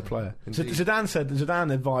 What a player. indeed.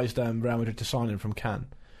 Zidane advised Real Madrid to sign him from Cannes,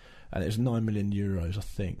 and it was €9 million, I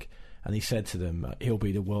think. And he said to them, he'll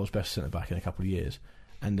be the world's best centre back in a couple of years.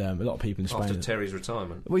 And a lot of people in Spain. After Terry's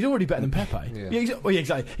retirement. Well, he's already better than Pepe. Yeah.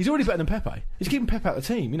 Exactly. He's already better than Pepe. He's keeping Pepe out of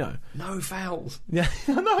the team, you know. No fouls. Yeah,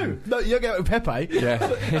 no, you don't get with Pepe. Yeah.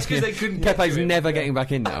 It's because they couldn't get Pepe's to him. never getting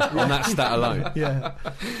back in now on that stat alone. Yeah.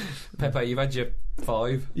 Pepe, you've had your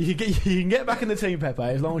 5. You can get back in the team, Pepe,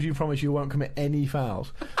 as long as you promise you won't commit any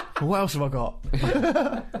fouls. What else have I got?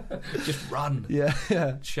 Just run. Yeah.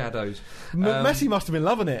 Shadows. Messi must have been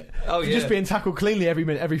loving it. Oh, yeah. Just being tackled cleanly every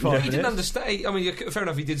 5 minutes. He didn't understand. I mean, fair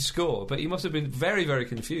enough, he did score, but he must have been very, very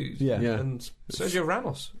confused. Yeah. Yeah. And Sergio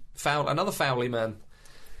Ramos, another foully man,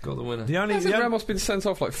 got the winner. Hasn't Ramos been sent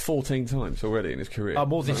off like 14 times already in his career?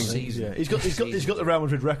 More than This that. season. Yeah. He's got the Real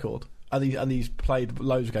Madrid record, and he's played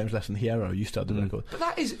loads of games less than Hierro used to have the record. But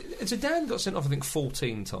that is, Zidane got sent off, I think,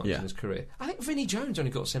 14 times Yeah. in his career. I think Vinnie Jones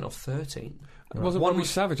only got sent off 13. Wasn't One Robbie was-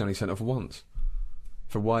 Savage only sent off once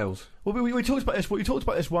for Wales? Well, we talked about this. We talked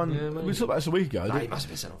about this one. Yeah, maybe. We talked about this a week ago. No, he must have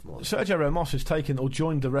been sent off more. Sergio Ramos has taken or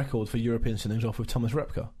joined the record for European sendings off with Thomas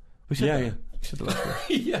Repka. We said that. Yeah. We said that last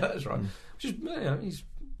week. Yeah, that's right. Which is, he's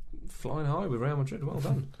flying high with Real Madrid. Well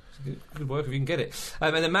done. It's good work if you can get it.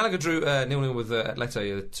 And then Malaga drew 0-0 with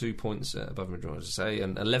Atleti, 2 points above Madrid, as I say,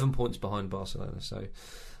 and 11 points behind Barcelona. So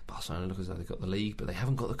Barcelona look as though they've got the league, but they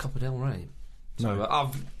haven't got the Copa del Rey. So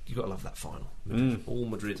you've got to love that final. Madrid, all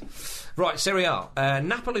Madrid. Right, Serie A.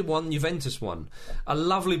 Napoli won, Juventus won. A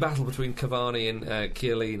lovely battle between Cavani and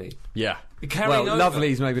Chiellini. Yeah. Carrying over.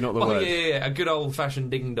 Lovely is maybe not the word. Yeah, a good old-fashioned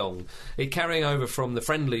ding-dong. It carrying over from the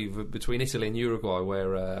friendly between Italy and Uruguay,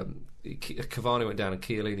 where Cavani went down and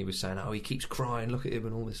Chiellini was saying, he keeps crying, look at him,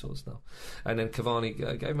 and all this sort of stuff. And then Cavani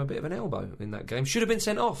gave him a bit of an elbow in that game. Should have been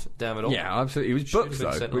sent off, damn it all. Yeah, absolutely. He was Should booked have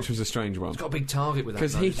been though, sent which off. was a strange one. He's got a big target with that.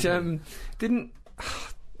 Because though, he doesn't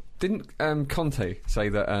didn't Conte say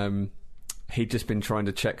that he'd just been trying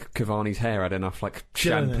to check Cavani's hair had enough like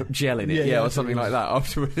gel in it, Yeah, or something like that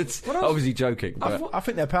afterwards. Obviously joking, but I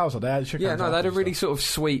think they're pals. They had yeah, no, they had a really sort of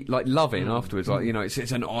sweet, like, loving afterwards. Like, you know, it's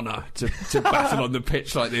an honour to battle on the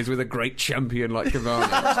pitch like this with a great champion like Cavani.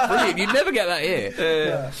 It's brilliant. You'd never get that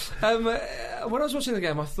here. when I was watching the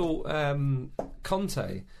game, I thought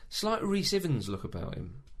Conte, slight Rhys Evans look about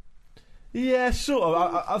him. Yeah, sort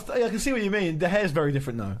of. I can see what you mean. The hair's very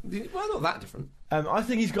different though. Well, not that different. I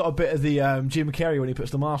think he's got a bit of the Jim Carrey when he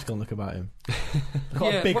puts the mask on look about him.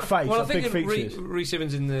 Got a big face, well, I big think features. Rhys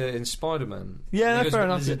Evans in Spider-Man. Yeah, He goes fair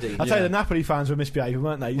a bit enough. lizardy. I tell you, the Napoli fans were misbehaving,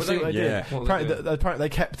 weren't they? You Were see they? what they Yeah. did? What were they Apparently they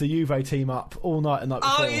kept the Juve team up all night and night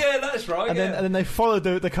before. Oh yeah, that's right. And then they followed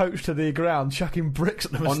the coach to the ground, chucking bricks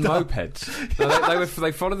at them and On stuff. mopeds. No,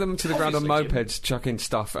 they followed them to the ground on Obviously, Jim. mopeds, chucking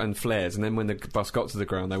stuff and flares, and then when the bus got to the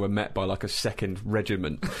ground, they were met by like a second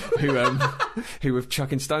regiment who were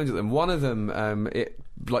chucking stones at them. One of them, it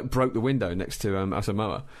like broke the window next to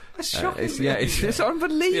Asamoah. That's shocking. It's Yeah,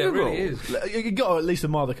 unbelievable. it really is. You got to at least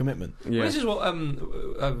admire the commitment. Yeah. Well, this is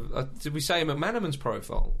what did we say in McManaman's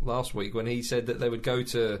profile last week when he said that they would go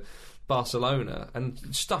to Barcelona and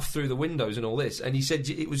stuff through the windows and all this, and he said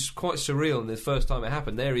it was quite surreal. And the first time it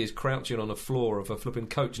happened, there he is crouching on the floor of a flipping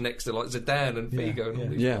coach next to like Zidane and Figo. And all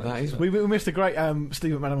these Yeah, guys. that is. We missed a great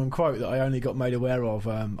Steve McManaman quote that I only got made aware of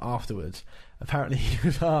afterwards. Apparently, he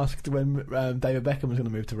was asked when David Beckham was going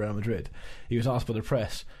to move to Real Madrid. He was asked by the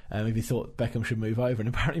press if he thought Beckham should move over, and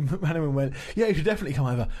apparently McManaman went, "Yeah, he should definitely come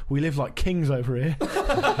over. We live like kings over here."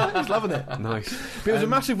 He's loving it. Nice. But it was a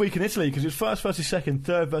massive week in Italy because it was first versus second,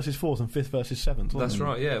 third versus fourth, and fifth versus seventh. That's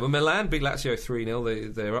right. Yeah. Well, Milan beat Lazio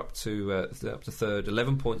 3-0. They're up to third,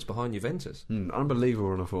 11 points behind Juventus. Unbelievable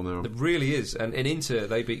run of form there. It really is. And in Inter,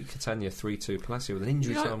 they beat Catania 3-2. Palacio with an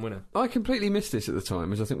injury time winner. I completely missed this at the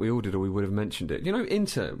time, as I think we all did, or we would have mentioned mentioned it. You know,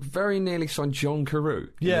 Inter very nearly signed John Carew.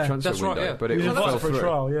 Yeah, in the transfer that's right, window, yeah. but He it was fell invited for a through.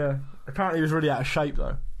 trial, yeah. Apparently he was really out of shape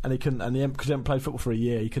though, and he couldn't, and because he hadn't played football for a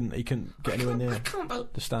year, he couldn't get anywhere I near can't believe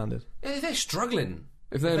the standard. they're struggling.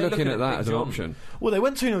 If they're looking at that as an option. Well, they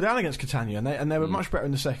went 2-0 down against Catania, and they were much better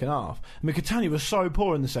in the second half. I mean, Catania was so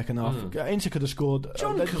poor in the second half. Inter could have scored.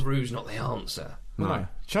 John they just- Carew's not the answer. No.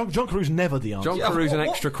 John Carew's never the answer. John Yeah, Carew's an what-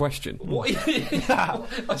 extra question. What? I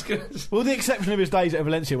was gonna say- Well, the exception of his days at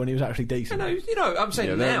Valencia when he was actually decent. I'm saying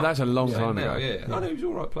Yeah, now. that's a long time now, ago. Yeah, I know he's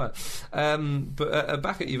all right player. But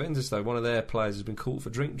back at Juventus, though, one of their players has been caught for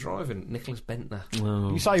drink driving. Nicholas Bentner,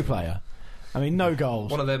 Oh. You say player. I mean, no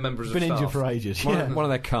goals. one of their members of Been staff. injured for ages. One, Yeah. of, one of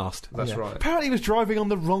their cast. That's Yeah. right. Apparently, he was driving on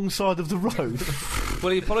the wrong side of the road.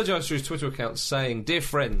 Well, he apologised to his Twitter account, saying, "Dear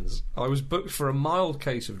friends, I was booked for a mild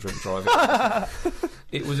case of drink driving.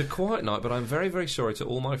 It was a quiet night, but I'm very, very sorry to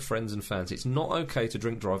all my friends and fans. It's not okay to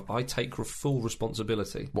drink drive. I take full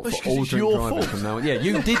responsibility." What, That's for 'cause all it's drink your driving fault. from now on? Yeah,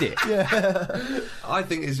 you did it. I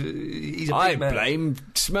think he's a I big man. blame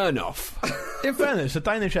Smirnoff. In fairness, the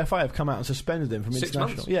Danish FA have come out and suspended him from 6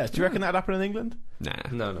 international. months? Yeah, do you reckon that'd happen in England? Nah.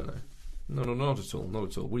 No, not at all. Not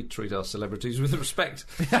at all. We treat our celebrities with respect.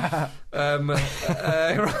 Right,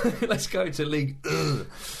 let's go to League.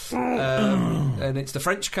 And it's the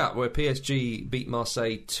French Cup where PSG beat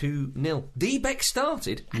Marseille 2-0. D-Beck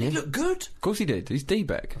started and he looked good. Of course he did. He's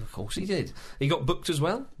D-Beck. Of course he did. He got booked as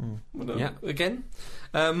well. Yeah. Again.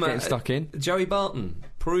 Getting stuck in. Joey Barton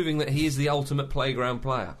proving that he is the ultimate playground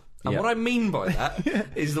player. And Yeah. what I mean by that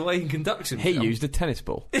is the way he conducts himself. He used a tennis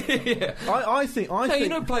ball. Yeah. I think. No, you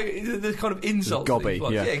don't play the kind of insults. that he Gobby,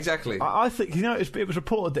 plays. yeah. Yeah, exactly. I think, you know, it was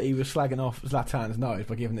reported that he was slagging off Zlatan's nose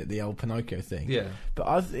by giving it the old Pinocchio thing. Yeah.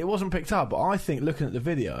 But it wasn't picked up. But I think, looking at the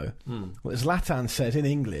video, what Zlatan says in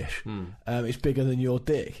English, it's bigger than your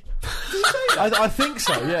dick. I think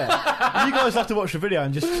so, yeah. You guys have to watch the video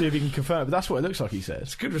and just see if you can confirm it, but that's what it looks like he says.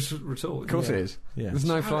 It's a good retort. Of course it is. Yeah. There's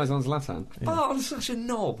no flies on Zlatan. Barton's such a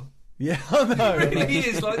knob. Yeah, I know. He really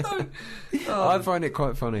is. Like, no. I find it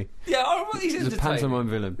quite funny. Yeah, he's He's a entertaining. pantomime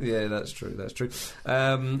villain. Yeah, that's true.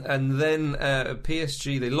 And then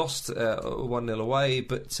PSG, they lost 1-0 away,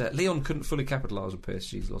 but Lyon couldn't fully capitalise on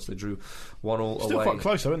PSG's loss. They drew 1-1 Still away. quite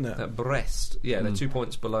close, though, isn't it? At Brest. Yeah, they're 2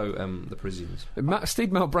 points below the Parisians. Steve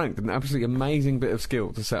Malbranc did an absolutely amazing bit of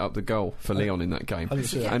skill to set up the goal for Lyon in that game. I didn't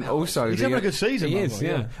see it. And also, He's having a good season, He Malbranc, is, yeah.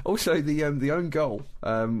 yeah. Also, the own goal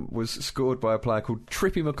was scored by a player called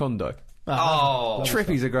Trippy Macondo. Oh,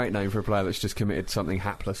 Trippy's a great name for a player that's just committed something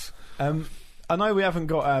hapless. I know we haven't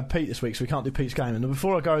got Pete this week, so we can't do Pete's game. And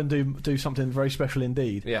before I go and do something very special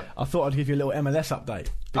indeed, Yeah. I thought I'd give you a little MLS update.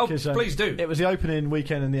 Oh, Because, please do. It was the opening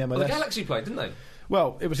weekend in the MLS. well, the Galaxy played, didn't they?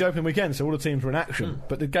 Well, it was the opening weekend, so all the teams were in action.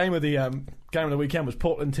 But the game of the weekend was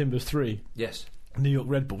Portland Timbers 3, Yes. New York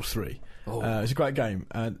Red Bulls 3. Oh. It's a great game,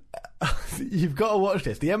 and you've got to watch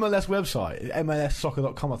this. The MLS website,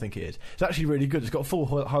 MLSsoccer.com, I think it is. It's actually really good. It's got full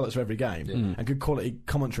highlights of every game and good quality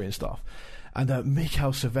commentary and stuff. And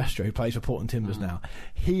Mikael Silvestre, who plays for Portland Timbers now,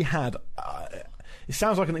 he had. It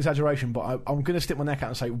sounds like an exaggeration, but I'm going to stick my neck out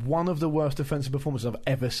and say one of the worst defensive performances I've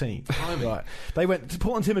ever seen. Right,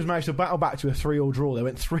 Portland Timbers managed to battle back to a 3-3 draw. They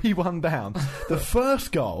went 3-1 down. The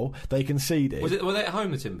first goal they conceded. Were they at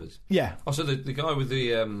home, the Timbers? Yeah. Oh, so the guy with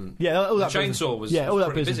the All that chainsaw business. was all that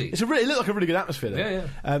pretty business. busy. It looked like a really good atmosphere there.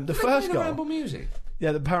 Yeah. The Did they first play the goal. Ramble music.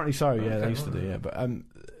 Yeah, apparently so. Yeah, Okay, they used to right. do. Yeah, but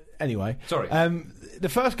anyway. Sorry. The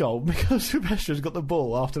first goal, because Silvestri's got the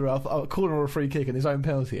ball after a corner or a free kick in his own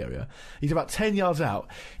penalty area. He's about 10 yards out.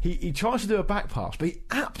 He tries to do a back pass, but he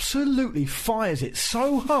absolutely fires it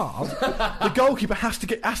so hard the goalkeeper has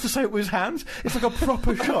to say it with his hands. It's like a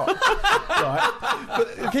proper shot, right?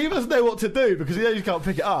 But the keeper doesn't know what to do because he knows he can't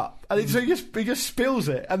pick it up, and so he just spills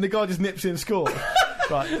it, and the guy just nips in and scores.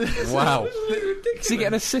 Right. Wow. Does he get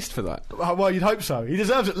an assist for that? Well, you'd hope so. He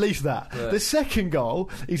deserves at least that. Yeah. The second goal,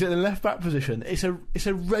 he's in the left back position. It's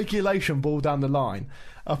a regulation ball down the line,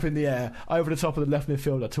 up in the air, over the top of the left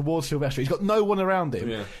midfielder towards Silvestre. He's got no one around him.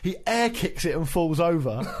 Yeah. He air kicks it and falls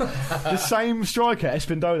over. The same striker,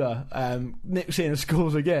 Espindola, nips in and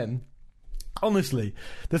scores again. Honestly,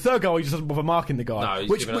 the third goal, he just doesn't bother marking the guy,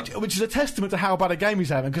 which is a testament to how bad a game he's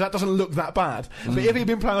having, because that doesn't look that bad. But if he'd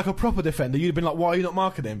been playing like a proper defender, you'd have been like, why are you not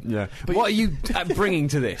marking him? Yeah. But what are you bringing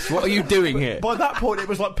to this? What are you doing here? By that point, it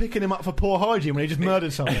was like picking him up for poor hygiene when he just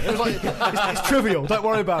murdered someone. It was like, it's trivial, don't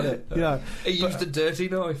worry about it. You know, he used a dirty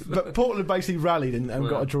knife. But Portland basically rallied and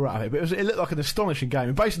got a draw out of it. But it looked like an astonishing game.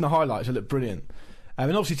 And based on the highlights, it looked brilliant.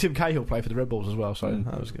 And obviously Tim Cahill played for the Red Bulls as well, so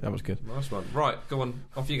that was good. Nice one. Right, go on,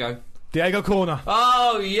 off you go. Diego Corner.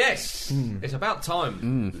 Oh, yes! It's about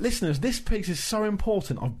time. Listeners, this piece is so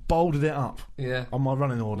important, I've bolded it up Yeah. on my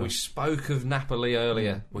running order. We spoke of Napoli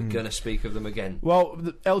earlier. We're going to speak of them again. Well,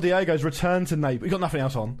 El Diego's returned to Naples. He's got nothing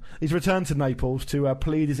else on. He's returned to Naples to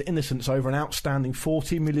plead his innocence over an outstanding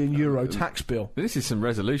 €40 million tax bill. This is some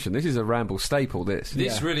resolution. This is a Ramble staple, this.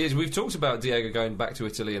 This really is. We've talked about Diego going back to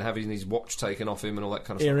Italy and having his watch taken off him and all that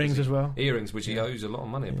kind of Earrings stuff. as well. Earrings, which he owes a lot of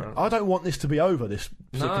money, apparently. I don't want this to be over, this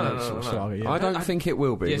particular No. sort of saga. Yeah. I don't think it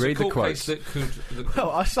will be. Yeah, it's Read a the court quotes. case that Well,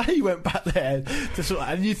 I say he went back there to sort of,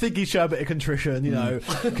 and you think he'd show a bit of contrition, you know,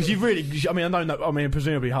 because you really, I mean,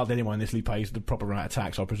 presumably hardly anyone in this league pays the proper amount of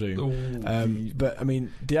tax, I presume. But I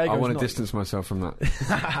mean, Diego. I want to distance myself from that.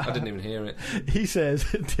 I didn't even hear it. He says,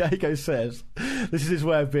 Diego says, this is his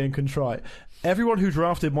way of being contrite. Everyone who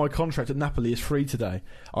drafted my contract at Napoli is free today.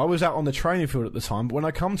 I was out on the training field at the time, but when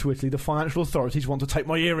I come to Italy, the financial authorities want to take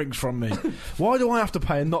my earrings from me. Why do I have to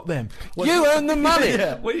pay and not them? You earn the money!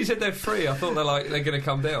 Yeah. When you said they're free, I thought they're going to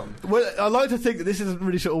come down. Well, I like to think that this isn't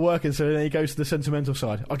really sort of working, so then he goes to the sentimental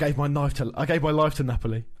side. I gave my life to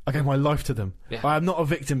Napoli. I gave my life to them. Yeah. I am not a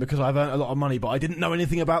victim because I've earned a lot of money, but I didn't know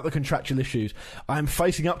anything about the contractual issues. I am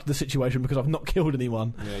facing up to the situation because I've not killed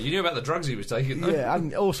anyone. Yeah, you knew about the drugs he was taking, though. Yeah,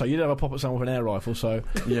 and also you did have a pop at someone with an air rifle, so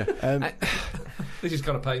Yeah. This is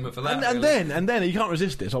kind of payment for that. and then you can't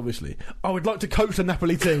resist this. Obviously, I would like to coach the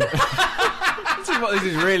Napoli team. This is what this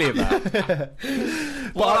is really about.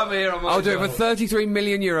 While I'm here, I'll do it for €33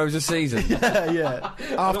 million a season. yeah,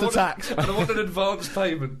 after tax. And I want an advance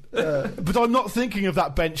payment. But I'm not thinking of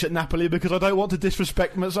that bench at Napoli because I don't want to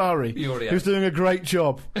disrespect Mazzari, You already who's have. doing a great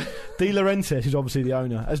job. De Laurentiis, who's obviously the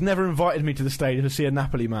owner, has never invited me to the stadium to see a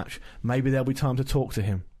Napoli match. Maybe there'll be time to talk to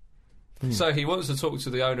him. So he wants to talk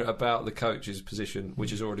to the owner about the coach's position,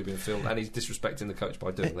 which has already been filled, and he's disrespecting the coach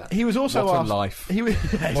by doing that. He was also What a asked. life. He was,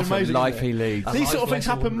 it's What a amazing, life isn't it? he leads. These sort of things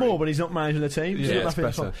Life happen ordinary. more when he's not managing the team. Yeah, He's got it's nothing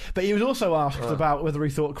better. on. But he was also asked about whether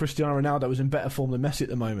he thought Cristiano Ronaldo was in better form than Messi at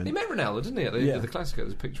the moment. He met Ronaldo, didn't he, at the Classico?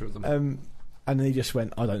 There's a picture of them. And then he just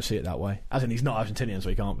went, I don't see it that way. As in, he's not Argentinian, so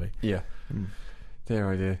he can't be. Yeah.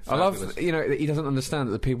 Dear idea. I Fabulous. love, that he doesn't understand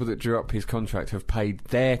that the people that drew up his contract have paid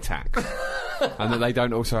their tax and that they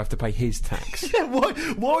don't also have to pay his tax. Yeah,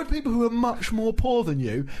 why would people who are much more poor than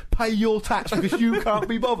you pay your tax because you can't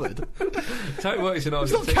be bothered? How it works in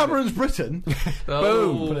It's not Argentina. Cameron's Britain. Oh,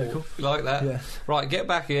 Boom. Political. Like that. Yeah. Right, get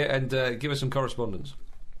back here and give us some correspondence.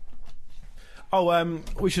 Oh,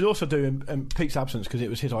 we should also do Pete's absence because it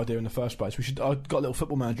was his idea in the first place. I got a little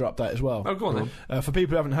Football Manager update as well. Oh, go on then. For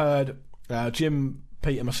people who haven't heard, Jim,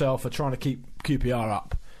 Pete and myself are trying to keep QPR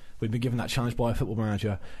up. We've been given that challenge by a Football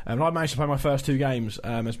Manager. And I managed to play my first two games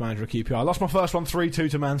as manager of QPR. I lost my first one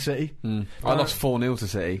 3-2 to Man City. I lost 4-0 to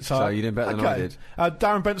City, so you did better than I did.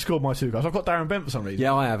 Darren Bent scored my two goals. I've got Darren Bent for some reason.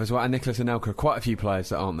 Yeah, I have as well. And Nicholas Anelka. Quite a few players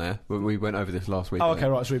that aren't there. We went over this last week. Oh, okay,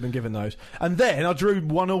 right, so we've been given those. And then I drew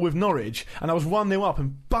 1-0 with Norwich, and I was 1-0 up,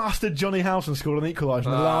 and bastard Johnny Howson scored an equaliser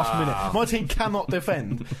in the last minute. My team cannot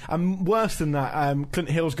defend. And worse than that, Clint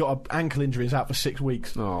Hill's got an ankle injury, he's out for 6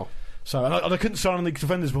 weeks. Oh. So, and I couldn't sign on the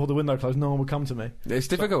defenders before the window closed, no one would come to me. It's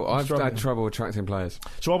difficult. I'm I've struggling. had trouble attracting players.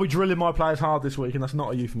 So I'll be drilling my players hard this week, and that's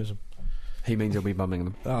not a euphemism. He means he'll be bumming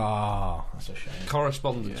them. Ah, that's a shame.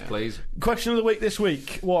 Correspondence, please. Question of the week this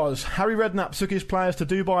week was: Harry Redknapp took his players to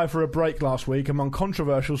Dubai for a break last week among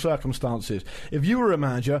controversial circumstances. If you were a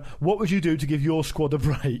manager, what would you do to give your squad a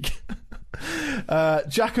break?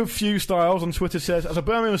 Jack of Few Styles on Twitter says, as a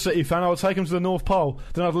Birmingham City fan, I would take them to the North Pole,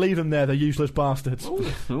 then I'd leave them there, the useless bastards.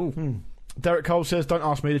 Derek Cole says, don't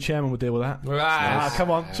ask me, the chairman would deal with that. Come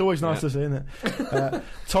on, it's always nice to see, isn't it?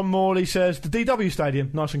 Tom Morley says, the DW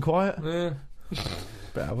Stadium, nice and quiet. Yeah.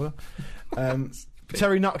 Better.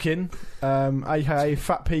 Terry Nutkin, aka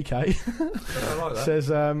Fat PK, I like that. says,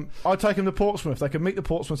 I'd take him to Portsmouth. They could meet the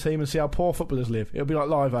Portsmouth team and see how poor footballers live. It'll be like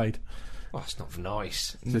Live Aid. Oh, that's not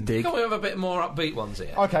nice. It's a dig. Can't we have a bit more upbeat ones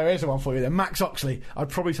here? Okay, here's the one for you then. Max Oxley, I'd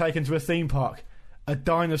probably take him to a theme park. A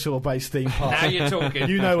dinosaur-based theme park. Now you're talking.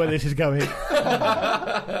 You know where this is going.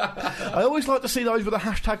 I always like to see those with a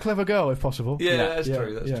hashtag clever girl, if possible. That's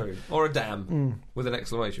true, that's yeah. true. Or a dam, with an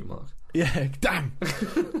exclamation mark. Yeah, damn.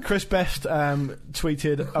 Chris Best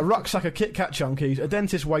tweeted, a rucksack of Kit Kat chunkies, a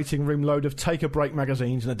dentist waiting room load of Take a Break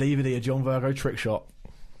magazines, and a DVD of John Virgo Trick Shot.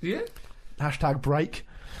 Yeah? Hashtag break.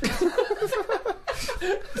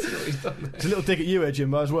 It's a little dig at you here,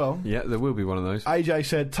 Jimbo, as well. Yeah, there will be one of those. AJ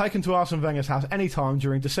said, taken to Arsene Wenger's house any time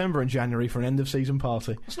during December and January for an end-of-season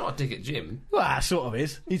party. It's not a dig at Jim. Well, that sort of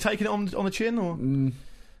is. Are you taking it on the chin, or...?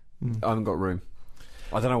 I haven't got room.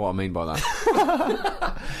 I don't know what I mean by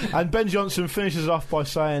that. And Ben Johnson finishes off by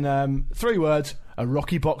saying 3 words: a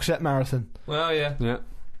Rocky box set marathon. Well, yeah. Yeah.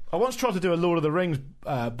 I once tried to do a Lord of the Rings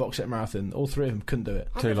box set marathon. All three of them couldn't do it.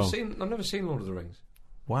 I've never seen Lord of the Rings.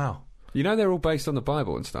 Wow. You know they're all based on the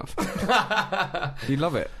Bible and stuff. You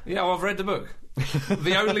love it. Yeah, well, I've read the book.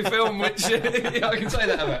 The only film which I can say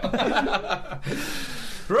that about.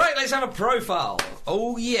 Right, let's have a profile.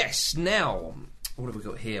 Oh yes. Now, what have we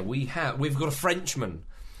got here? We've got a Frenchman.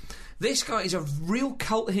 This guy is a real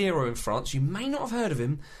cult hero in France. You may not have heard of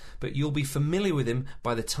him, but you'll be familiar with him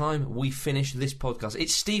by the time we finish this podcast.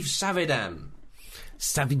 It's Steve Savidan.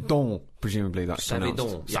 Savidon, presumably that's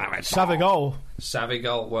Savidon. Savigol.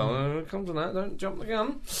 Savigol. Well, come to that. Don't jump the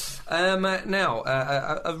gun. Now,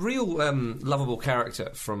 a real lovable character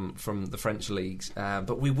from the French leagues,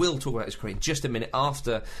 but we will talk about his career in just a minute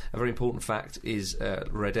after a very important fact is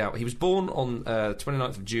read out. He was born on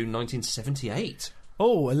 29th of June 1978.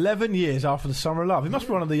 Oh, 11 years after the Summer of Love. He must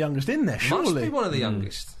be one of the youngest in there, surely. Must be one of the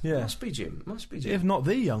youngest. Yeah. Must be Jim. If not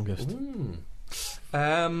the youngest.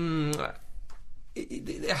 An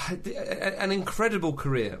incredible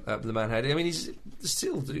career the man had. I mean, he's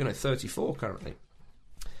still 34 currently.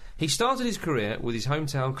 He started his career with his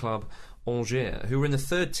hometown club Angers, who were in the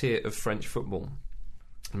third tier of French football.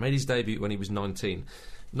 He made his debut when he was 19.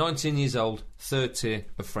 19 years old, third tier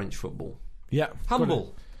of French football. Yeah.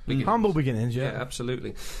 Humble beginnings. Humble beginnings, yeah. Yeah,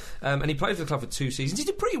 absolutely. And he played for the club for 2 seasons. He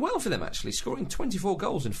did pretty well for them, actually, scoring 24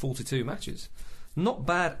 goals in 42 matches. Not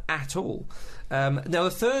bad at all. Now,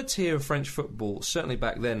 the third tier of French football, certainly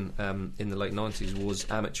back then in the late 90s, was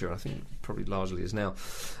amateur. I think probably largely is now.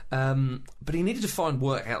 But he needed to find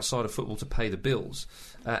work outside of football to pay the bills.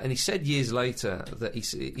 And he said years later that he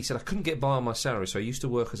said, I couldn't get by on my salary, so I used to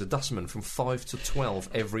work as a dustman from 5 to 12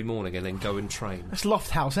 every morning and then go and train. That's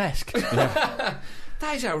Lofthouse-esque. That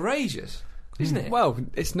is outrageous. Isn't it? Well,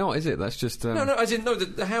 it's not, is it? That's just... No, I didn't know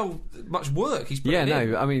how much work he's putting in. Yeah,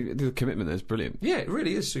 no, I mean, the commitment there is brilliant. Yeah, it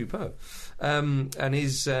really is superb. And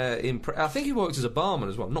his... I think he worked as a barman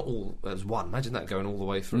as well. Not all as one. Imagine that going all the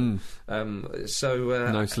way through.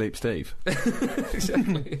 No sleep, Steve.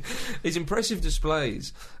 Exactly. His impressive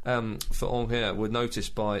displays for Angers were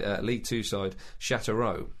noticed by League Two side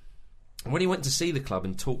Châteauroux. When he went to see the club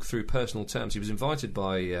and talk through personal terms, he was invited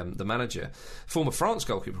by the manager, former France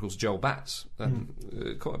goalkeeper, of course, Joel Batz,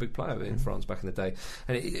 quite a big player in France back in the day.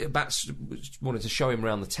 And Batz wanted to show him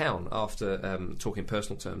around the town after talking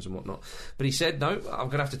personal terms and whatnot. But he said, "No, I'm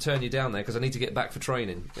going to have to turn you down there because I need to get back for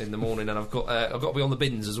training in the morning, and I've got to be on the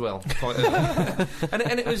bins as well." Quite early.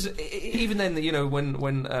 and it was even then that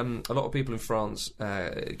when a lot of people in France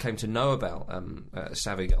came to know about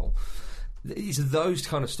Savigol. It's those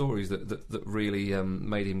kind of stories that really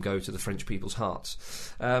made him go to the French people's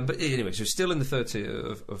hearts. But anyway, so still in the third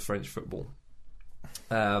tier of French football.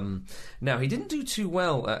 Now, he didn't do too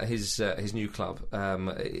well at his new club.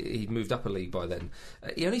 He'd moved up a league by then.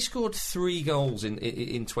 He only scored 3 goals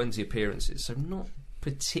in 20 appearances, so not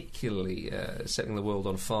particularly setting the world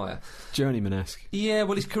on fire. Journeyman-esque. Yeah,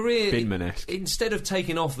 well, his career... Binman-esque. Instead of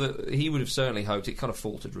taking off that he would have certainly hoped, it kind of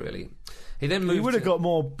faltered, really. He then moved... He would have got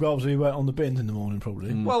more goals if he went on the bins in the morning,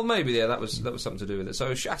 probably. Well, maybe, yeah, that was something to do with it.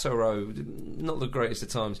 So, Châteauroux, not the greatest of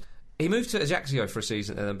times. He moved to Ajaccio for a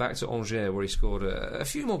season and then back to Angers, where he scored a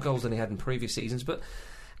few more goals than he had in previous seasons, but...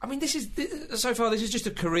 I mean, so far this is just a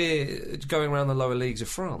career going around the lower leagues of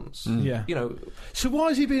France. Yeah. So why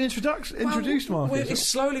has he been introduced, Marcus? Well, it's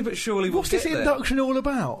slowly but surely What's this induction all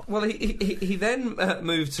about? Well, he then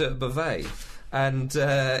moved to Beauvais and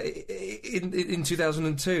in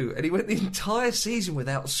 2002, and he went the entire season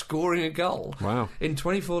without scoring a goal. Wow. In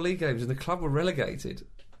 24 league games, and the club were relegated.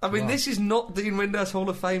 I mean, This is not Dean Windass Hall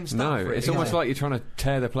of Fame stuff. No, it's almost like you're trying to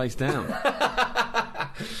tear the place down.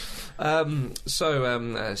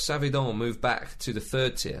 Savidan moved back to the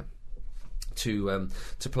third tier to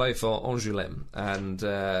play for Angoulême, and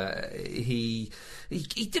he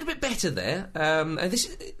did a bit better there. And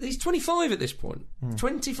he's 25 at this point.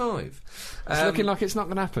 25. It's looking like it's not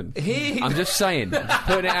going to happen. I'm just saying,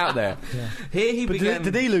 putting it out there. Yeah. Here he began.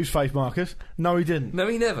 Did he lose faith, Marcus? No, he didn't. No,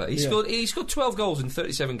 he never. He scored 12 goals in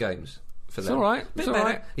 37 games. For them. It's all right. It's all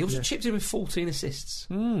right. He also chipped in with 14 assists.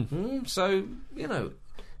 So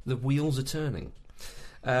the wheels are turning.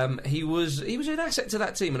 He was an asset to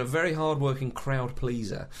that team and a very hard-working crowd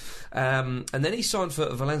pleaser. And then he signed for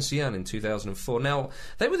Valenciennes in 2004. Now,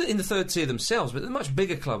 they were in the third tier themselves, but they're a much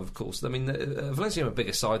bigger club, of course. I mean, Valenciennes were a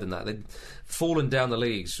bigger side than that. They'd fallen down the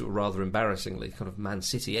leagues rather embarrassingly, kind of Man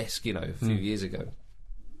City-esque, a few years ago.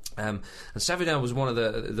 And Savidan was one of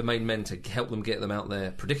the main men to help them get them out their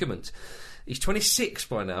predicament. He's 26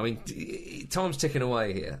 by now. I mean, time's ticking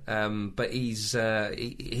away here. But he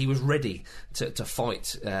was ready to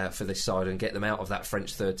fight for this side and get them out of that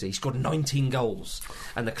French third tier. He scored 19 goals,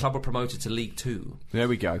 and the club were promoted to League Two. There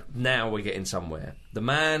we go. Now we're getting somewhere. The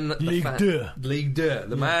man, Ligue 2. Ligue 2.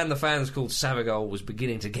 The man the fans called Savagol was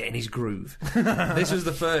beginning to get in his groove. This was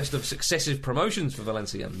the first of successive promotions for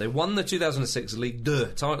Valenciennes. They won the 2006 Ligue 2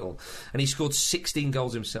 title, and he scored 16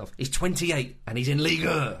 goals himself. He's 28, and he's in Ligue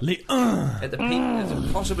 1. Ligue 1. At the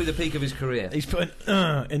peak, possibly the peak of his career. He's putting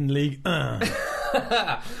in Ligue 1.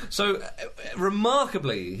 So,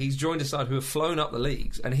 remarkably, he's joined a side who have flown up the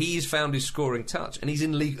leagues, and he's found his scoring touch, and he's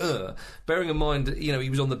in Ligue 1, bearing in mind, you know, he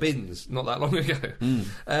was on the bins not that long ago.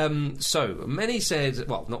 So, many said,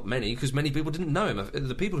 well, not many, because many people didn't know him.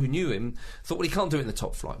 The people who knew him thought, well, he can't do it in the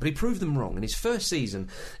top flight, but he proved them wrong. In his first season,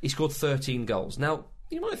 he scored 13 goals. Now,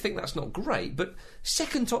 you might think that's not great, but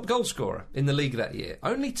second top goal scorer in the league that year.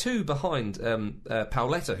 Only 2 behind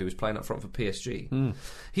Pauletta, who was playing up front for PSG.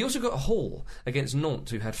 He also got a haul against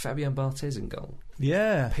Nantes, who had Fabien Barthez in goal.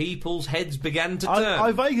 Yeah. People's heads began to turn.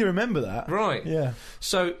 I vaguely remember that. Right. Yeah.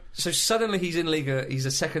 So suddenly he's in Liga, he's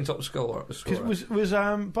a second top scorer. Was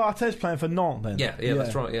Barthez playing for Nantes then? Yeah,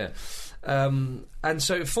 that's right, yeah. And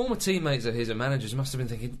so former teammates of his and managers must have been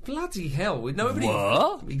thinking, bloody hell, nobody...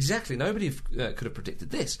 What? Exactly, nobody could have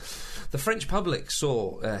predicted this. The French public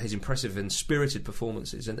saw his impressive and spirited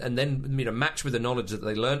performances, and then, you know, matched with the knowledge that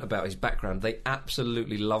they learnt about his background, they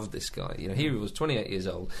absolutely loved this guy. You know, he was 28 years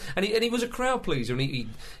old, and he was a crowd pleaser, and he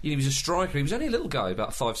was a striker. He was only a little guy,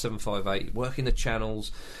 about 5'7", 5'8", working the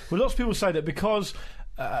channels. Well, lots of people say that because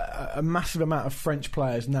a massive amount of French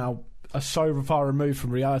players now are so far removed from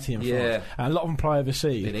reality in France, and a lot of them play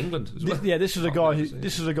overseas. In England as well. This is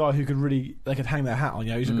a guy who could really, they could hang their hat on.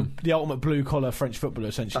 You know, he's the ultimate blue collar French footballer,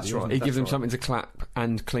 essentially. That's right. He gives them something to clap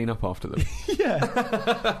and clean up after them.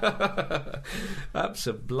 Yeah,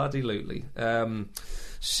 absolutely.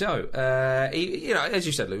 So, you know, as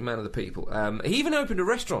you said, Lou, man of the people. He even opened a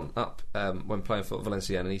restaurant up when playing for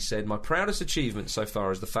Valenciennes, and he said, "My proudest achievement so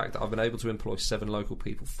far is the fact that I've been able to employ 7 local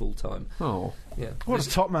people full time." Oh, yeah, what a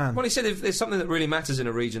top man! Well, he said if there's something that really matters in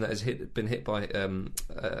a region that has been hit by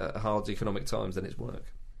hard economic times, then it's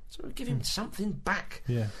work. So give him something back.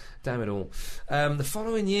 Yeah. Damn it all. The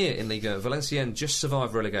following year in Liga, Valenciennes just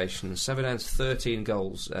survived relegation. Savadin's 13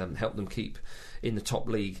 goals helped them keep in the top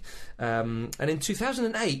league. And in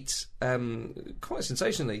 2008, quite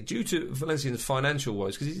sensationally, due to Valenciennes' financial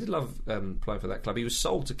woes, because he did love playing for that club, he was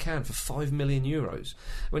sold to Cannes for €5 million.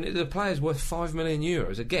 When the player's worth €5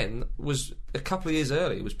 million, again, was a couple of years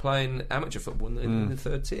early, he was playing amateur football in the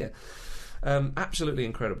third tier. Absolutely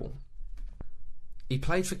incredible. He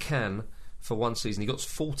played for Cannes for one season. He got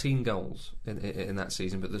 14 goals in that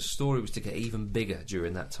season, but the story was to get even bigger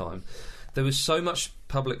during that time. There was so much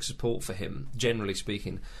public support for him, generally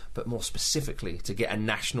speaking, but more specifically to get a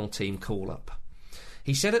national team call-up.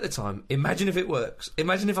 He said at the time, imagine if it works.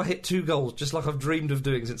 Imagine if I hit 2 goals, just like I've dreamed of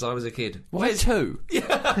doing since I was a kid. Why 2?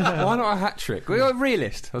 Yeah. Why not a hat-trick? Well, a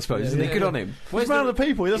realist, I suppose, isn't he? Good on him. He's man of the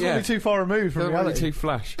people. He doesn't want to be too far removed from reality. Too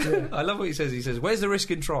flash. I love what he says. He says, where's the risk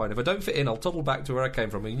in trying? If I don't fit in, I'll toddle back to where I came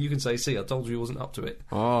from, and you can say, see, I told you he wasn't up to it.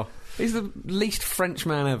 Oh, he's the least French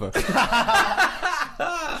man ever.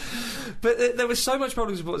 But there was so much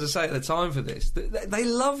public support, as I say, at the time for this. They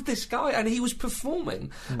loved this guy, and he was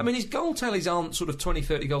performing. I mean, his goal tallies aren't sort of 20,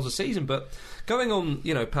 30 goals a season, but going on,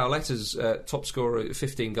 you know, Pauletta's top scorer,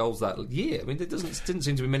 15 goals that year, I mean, there didn't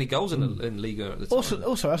seem to be many goals in Liga at the time.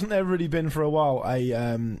 Also, hasn't there really been for a while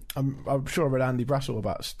I'm sure I read Andy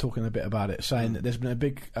Brassel talking a bit about it, saying that there's been a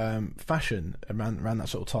big fashion around that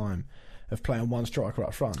sort of time of playing one striker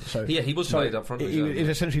up front. So yeah, he was played up front. He was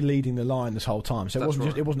essentially leading the line this whole time. So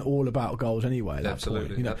it wasn't all about goals anyway. At that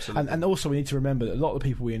point, you know? Absolutely. And also we need to remember that a lot of the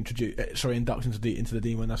people we induct into the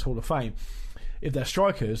Dean Windass Hall of Fame, if they're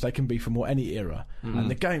strikers, they can be from any era. And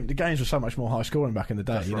the games were so much more high scoring back in the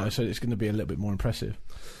day. That's right. So it's going to be a little bit more impressive.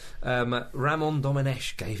 Ramon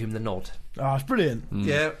Domenech gave him the nod. Oh, it's brilliant.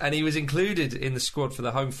 Yeah, and he was included in the squad for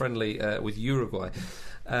the home friendly with Uruguay.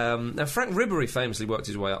 Now, Franck Ribéry famously worked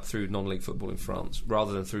his way up through non-league football in France,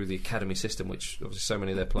 rather than through the academy system, which obviously so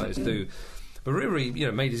many of their players do. But Ribéry, you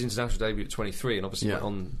know, made his international debut at 23, and obviously went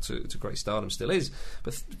on to great stardom, still is.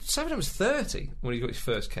 But Savadin was 30 when he got his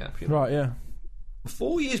first cap. You know? Right, yeah.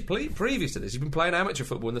 4 years previous to this, he'd been playing amateur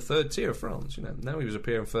football in the third tier of France. You know, now he was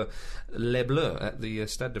appearing for Les Bleus at the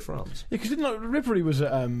Stade de France. Yeah, because Ribéry was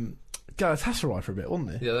at Galatasaray for a bit,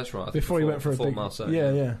 wasn't he? Yeah, that's right. I think Before he went for a big Marseille.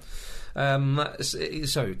 Yeah.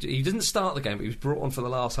 So he didn't start the game, but he was brought on for the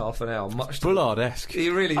last half an hour. Much Bullard-esque. He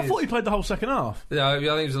really I is. thought he played the whole second half. Yeah, I think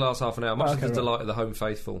it was the last half an hour. Much to the right. delight of the home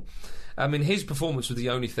faithful. I mean, his performance was the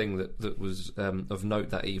only thing that was of note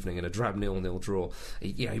that evening in a drab 0-0 draw.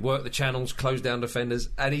 He worked the channels, closed down defenders,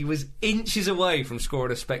 and he was inches away from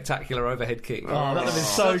scoring a spectacular overhead kick. Oh, that would have been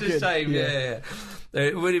so such good. a shame, yeah.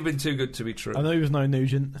 It would have been too good to be true. I know he was no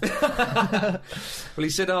Nugent. Well, he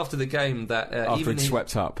said after the game that After even he'd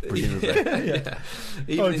swept up, presumably. yeah.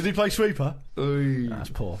 Did he play sweeper? Ooh. That's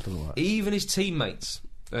poor. Doesn't work. Even his teammates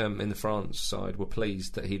in the France side were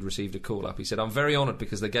pleased that he'd received a call-up. He said, "I'm very honoured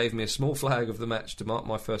because they gave me a small flag of the match to mark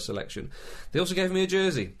my first selection. They also gave me a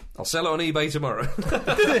jersey. I'll sell it on eBay tomorrow."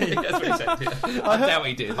 Did he? That's what he said. Yeah. I doubt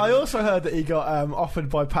he did. I also heard that he got offered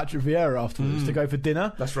by Patrick Vieira afterwards to go for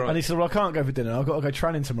dinner. That's right. And he said, "Well, I can't go for dinner. I've got to go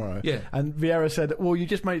training tomorrow." Yeah. And Vieira said, "Well, you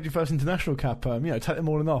just made your first international cap. Take the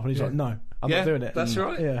morning off." And he's like, "No, I'm not doing it." That's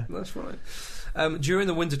right. Yeah. That's right. During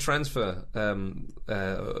the winter transfer, during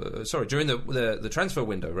the transfer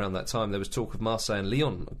window around that time, there was talk of Marseille and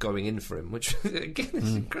Lyon going in for him, which again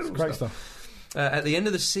is incredible Great stuff. At the end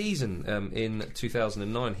of the season in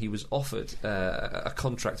 2009, he was offered a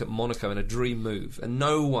contract at Monaco in a dream move, and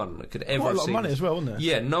no one could ever Quite a have lot of seen money this. as well, wasn't it?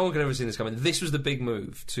 Yeah, no one could ever have seen this coming. This was the big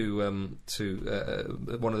move to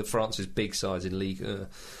one of the France's big sides in Ligue 1.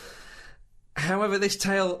 However, this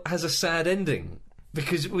tale has a sad ending.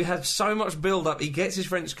 Because we had so much build-up, he gets his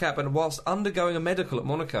French cap, and whilst undergoing a medical at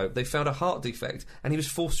Monaco, they found a heart defect, and he was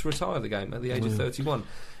forced to retire the game at the age of 31.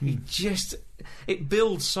 It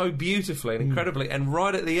builds so beautifully and incredibly, and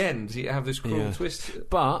right at the end, you have this cruel twist.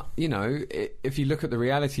 But, if you look at the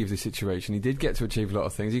reality of the situation, he did get to achieve a lot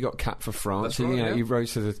of things. He got capped for France. That's right, He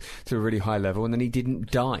rose to a really high level, and then he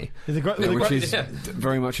didn't die, which is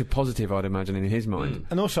very much a positive, I'd imagine, in his mind.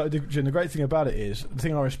 And also, the great thing about it is, the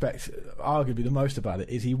thing I respect arguably the most about it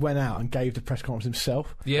is he went out and gave the press conference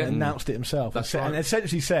himself and announced it himself. That's and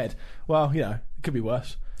essentially said, well, it could be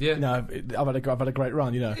worse. Yeah. I've had a great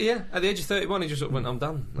run, Yeah, at the age of 31, he just sort of went, I'm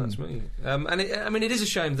done, that's me. It is a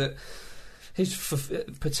shame that his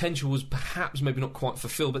potential was perhaps maybe not quite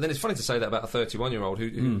fulfilled, but then it's funny to say that about a 31-year-old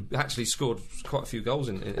who actually scored quite a few goals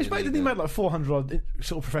in didn't he make like 400 odd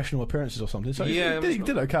sort of professional appearances or something? So he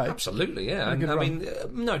did okay. Absolutely, yeah.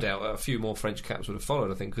 No doubt a few more French caps would have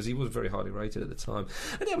followed, I think, because he was very highly rated at the time.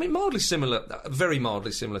 And very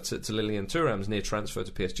mildly similar to Lilian Thuram's near transfer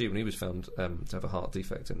to PSG when he was found to have a heart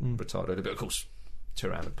defect and retired early. But of course,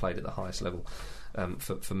 Thuram had played at the highest level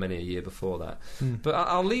for many a year before that. But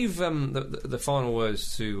I'll leave the final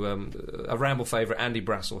words to a Ramble favourite, Andy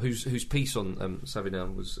Brassel, whose piece on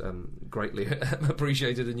Savinien was greatly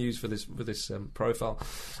appreciated and used for this profile.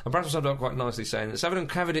 And Brassel summed up quite nicely, saying that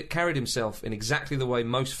Savinien carried himself in exactly the way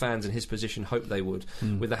most fans in his position hoped they would,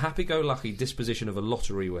 with the happy-go-lucky disposition of a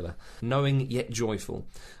lottery winner, knowing yet joyful.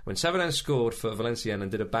 When Savinien scored for Valenciennes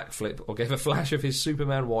and did a backflip or gave a flash of his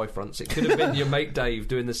Superman Y-fronts, it could have been your mate Dave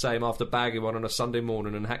doing the same after bagging one on a Sunday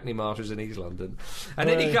morning in Hackney Marshes in East London. And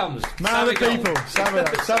in he comes. Man of the people,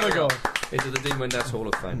 Savagol. Into the Dean Windass Hall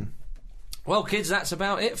of Fame. Well, kids, that's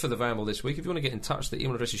about it for the Ramble this week. If you want to get in touch, the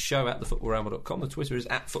email address is show@thefootballramble.com, the Twitter is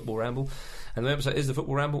 @footballramble, and the website is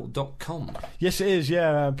thefootballramble.com. Yes, it is,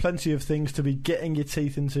 yeah. Plenty of things to be getting your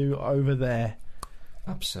teeth into over there.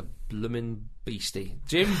 Absolute beastie.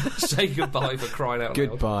 Jim, say goodbye for crying out loud.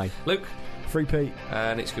 Goodbye. Luke. Free Pete.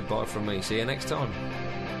 And it's goodbye from me. See you next time.